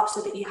yourself up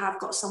so that you have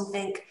got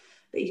something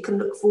that you can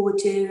look forward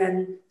to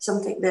and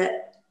something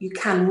that you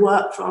can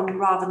work from,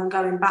 rather than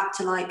going back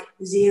to like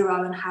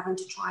zero and having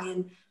to try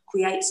and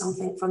create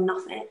something from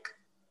nothing.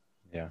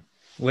 Yeah.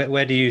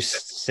 Where do you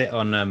sit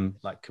on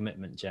like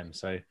commitment, Gem?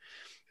 So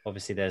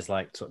obviously there's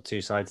like sort of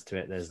two sides to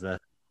it. There's the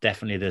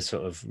definitely the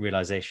sort of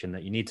realization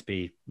that you need to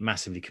be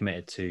massively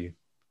committed to,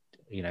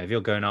 you know, if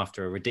you're going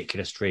after a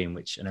ridiculous dream,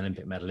 which an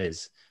Olympic medal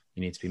is,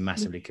 you need to be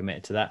massively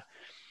committed to that.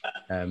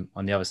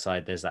 On the other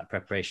side, there's that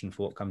preparation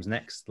for what comes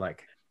next.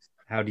 Like,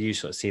 how do you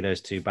sort of see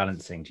those two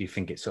balancing? Do you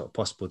think it's sort of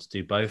possible to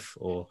do both,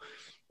 or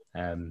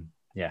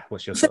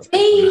what's your sort For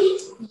me,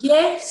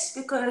 yes,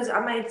 because I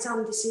made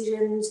some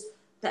decisions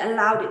that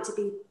allowed it to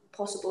be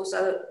possible.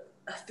 So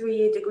a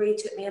 3-year degree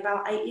took me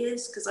about 8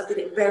 years because I did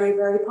it very,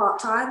 very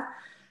part-time.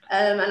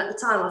 And at the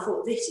time I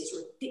thought, this is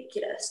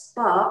ridiculous.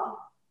 But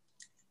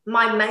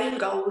my main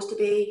goal was to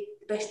be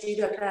the best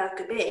judo player I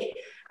could be.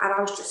 And I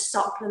was just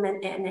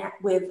supplementing it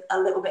with a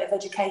little bit of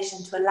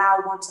education to allow,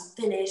 once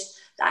I finished,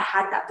 that I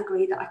had that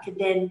degree that I could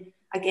then,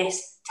 I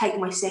guess, take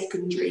my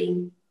second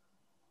dream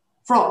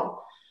from.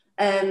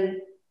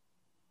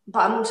 But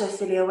I'm also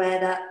fully aware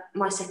that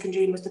my second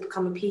dream was to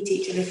become a PE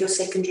teacher. And if your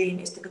second dream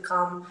is to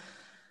become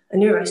a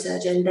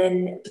neurosurgeon,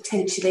 then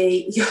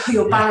potentially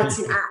your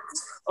balancing act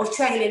of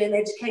training and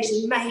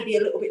education may be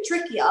a little bit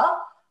trickier.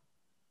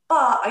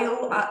 But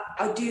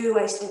I do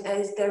always think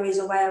there is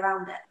a way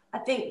around it. I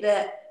think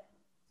that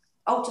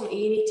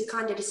ultimately you need to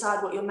kind of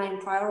decide what your main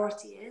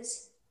priority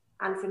is.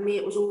 And for me,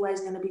 it was always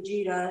going to be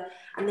judo,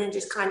 and then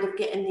just kind of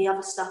getting the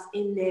other stuff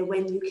in there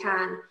when you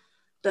can,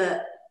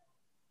 but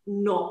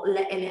not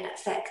letting it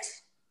affect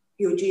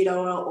your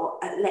judo or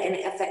letting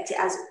it affect it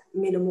as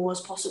minimal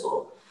as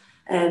possible.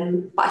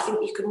 But I think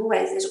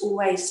there's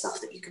always stuff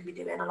that you can be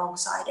doing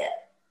alongside it.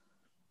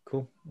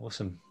 Cool.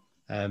 Awesome.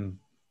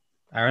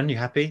 Aaron, you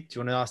happy? Do you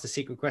want to ask the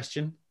secret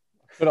question?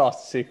 I could ask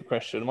the secret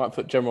question. I might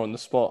put Gemma on the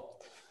spot.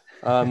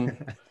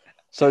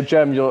 So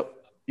Gem, you're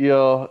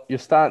in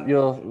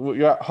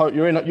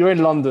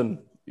London.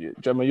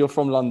 Gemma, you're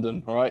from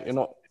London, all right? You're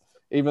not,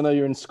 even though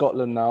you're in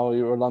Scotland now,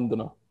 you're a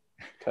Londoner.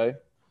 Okay?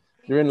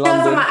 You're in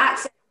London. From my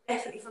accent,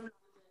 definitely from London.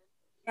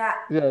 Yeah.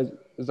 Yeah,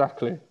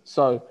 exactly.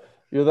 So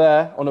you're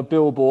there on a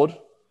billboard,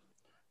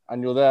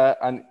 and you're there,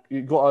 and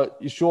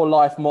it's your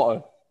life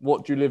motto.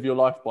 What do you live your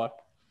life by?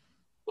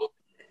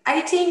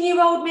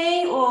 18-year-old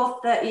me or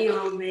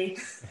 30-year-old me?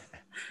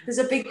 There's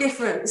a big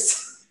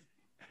difference.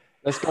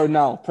 Let's go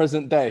now.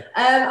 Present day.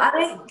 I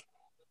think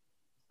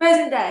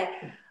present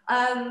day.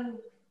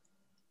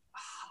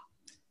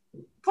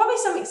 Probably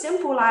something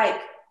simple like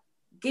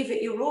give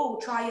it your all,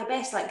 try your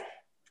best. Like,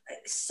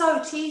 it's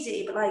so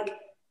cheesy, but like,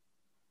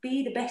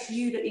 be the best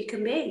you that you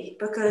can be.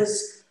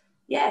 Because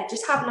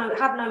just have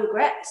no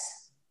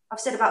regrets. I've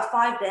said about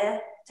 5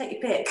 there. Take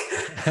your pick.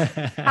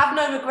 Have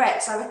no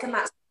regrets. I reckon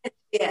that's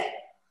it.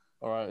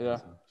 All right, yeah,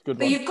 good.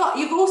 But you've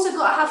also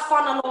got to have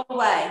fun along the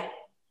way.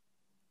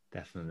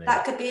 Definitely.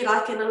 That could be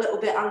like in a little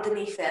bit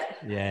underneath it.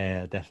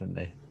 Yeah,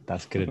 definitely.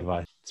 That's good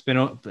advice. It's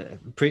been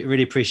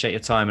really appreciate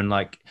your time, and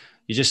like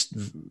you're just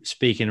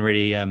speaking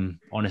really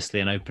honestly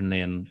and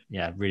openly, and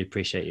really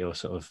appreciate your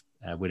sort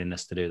of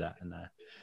willingness to do that. And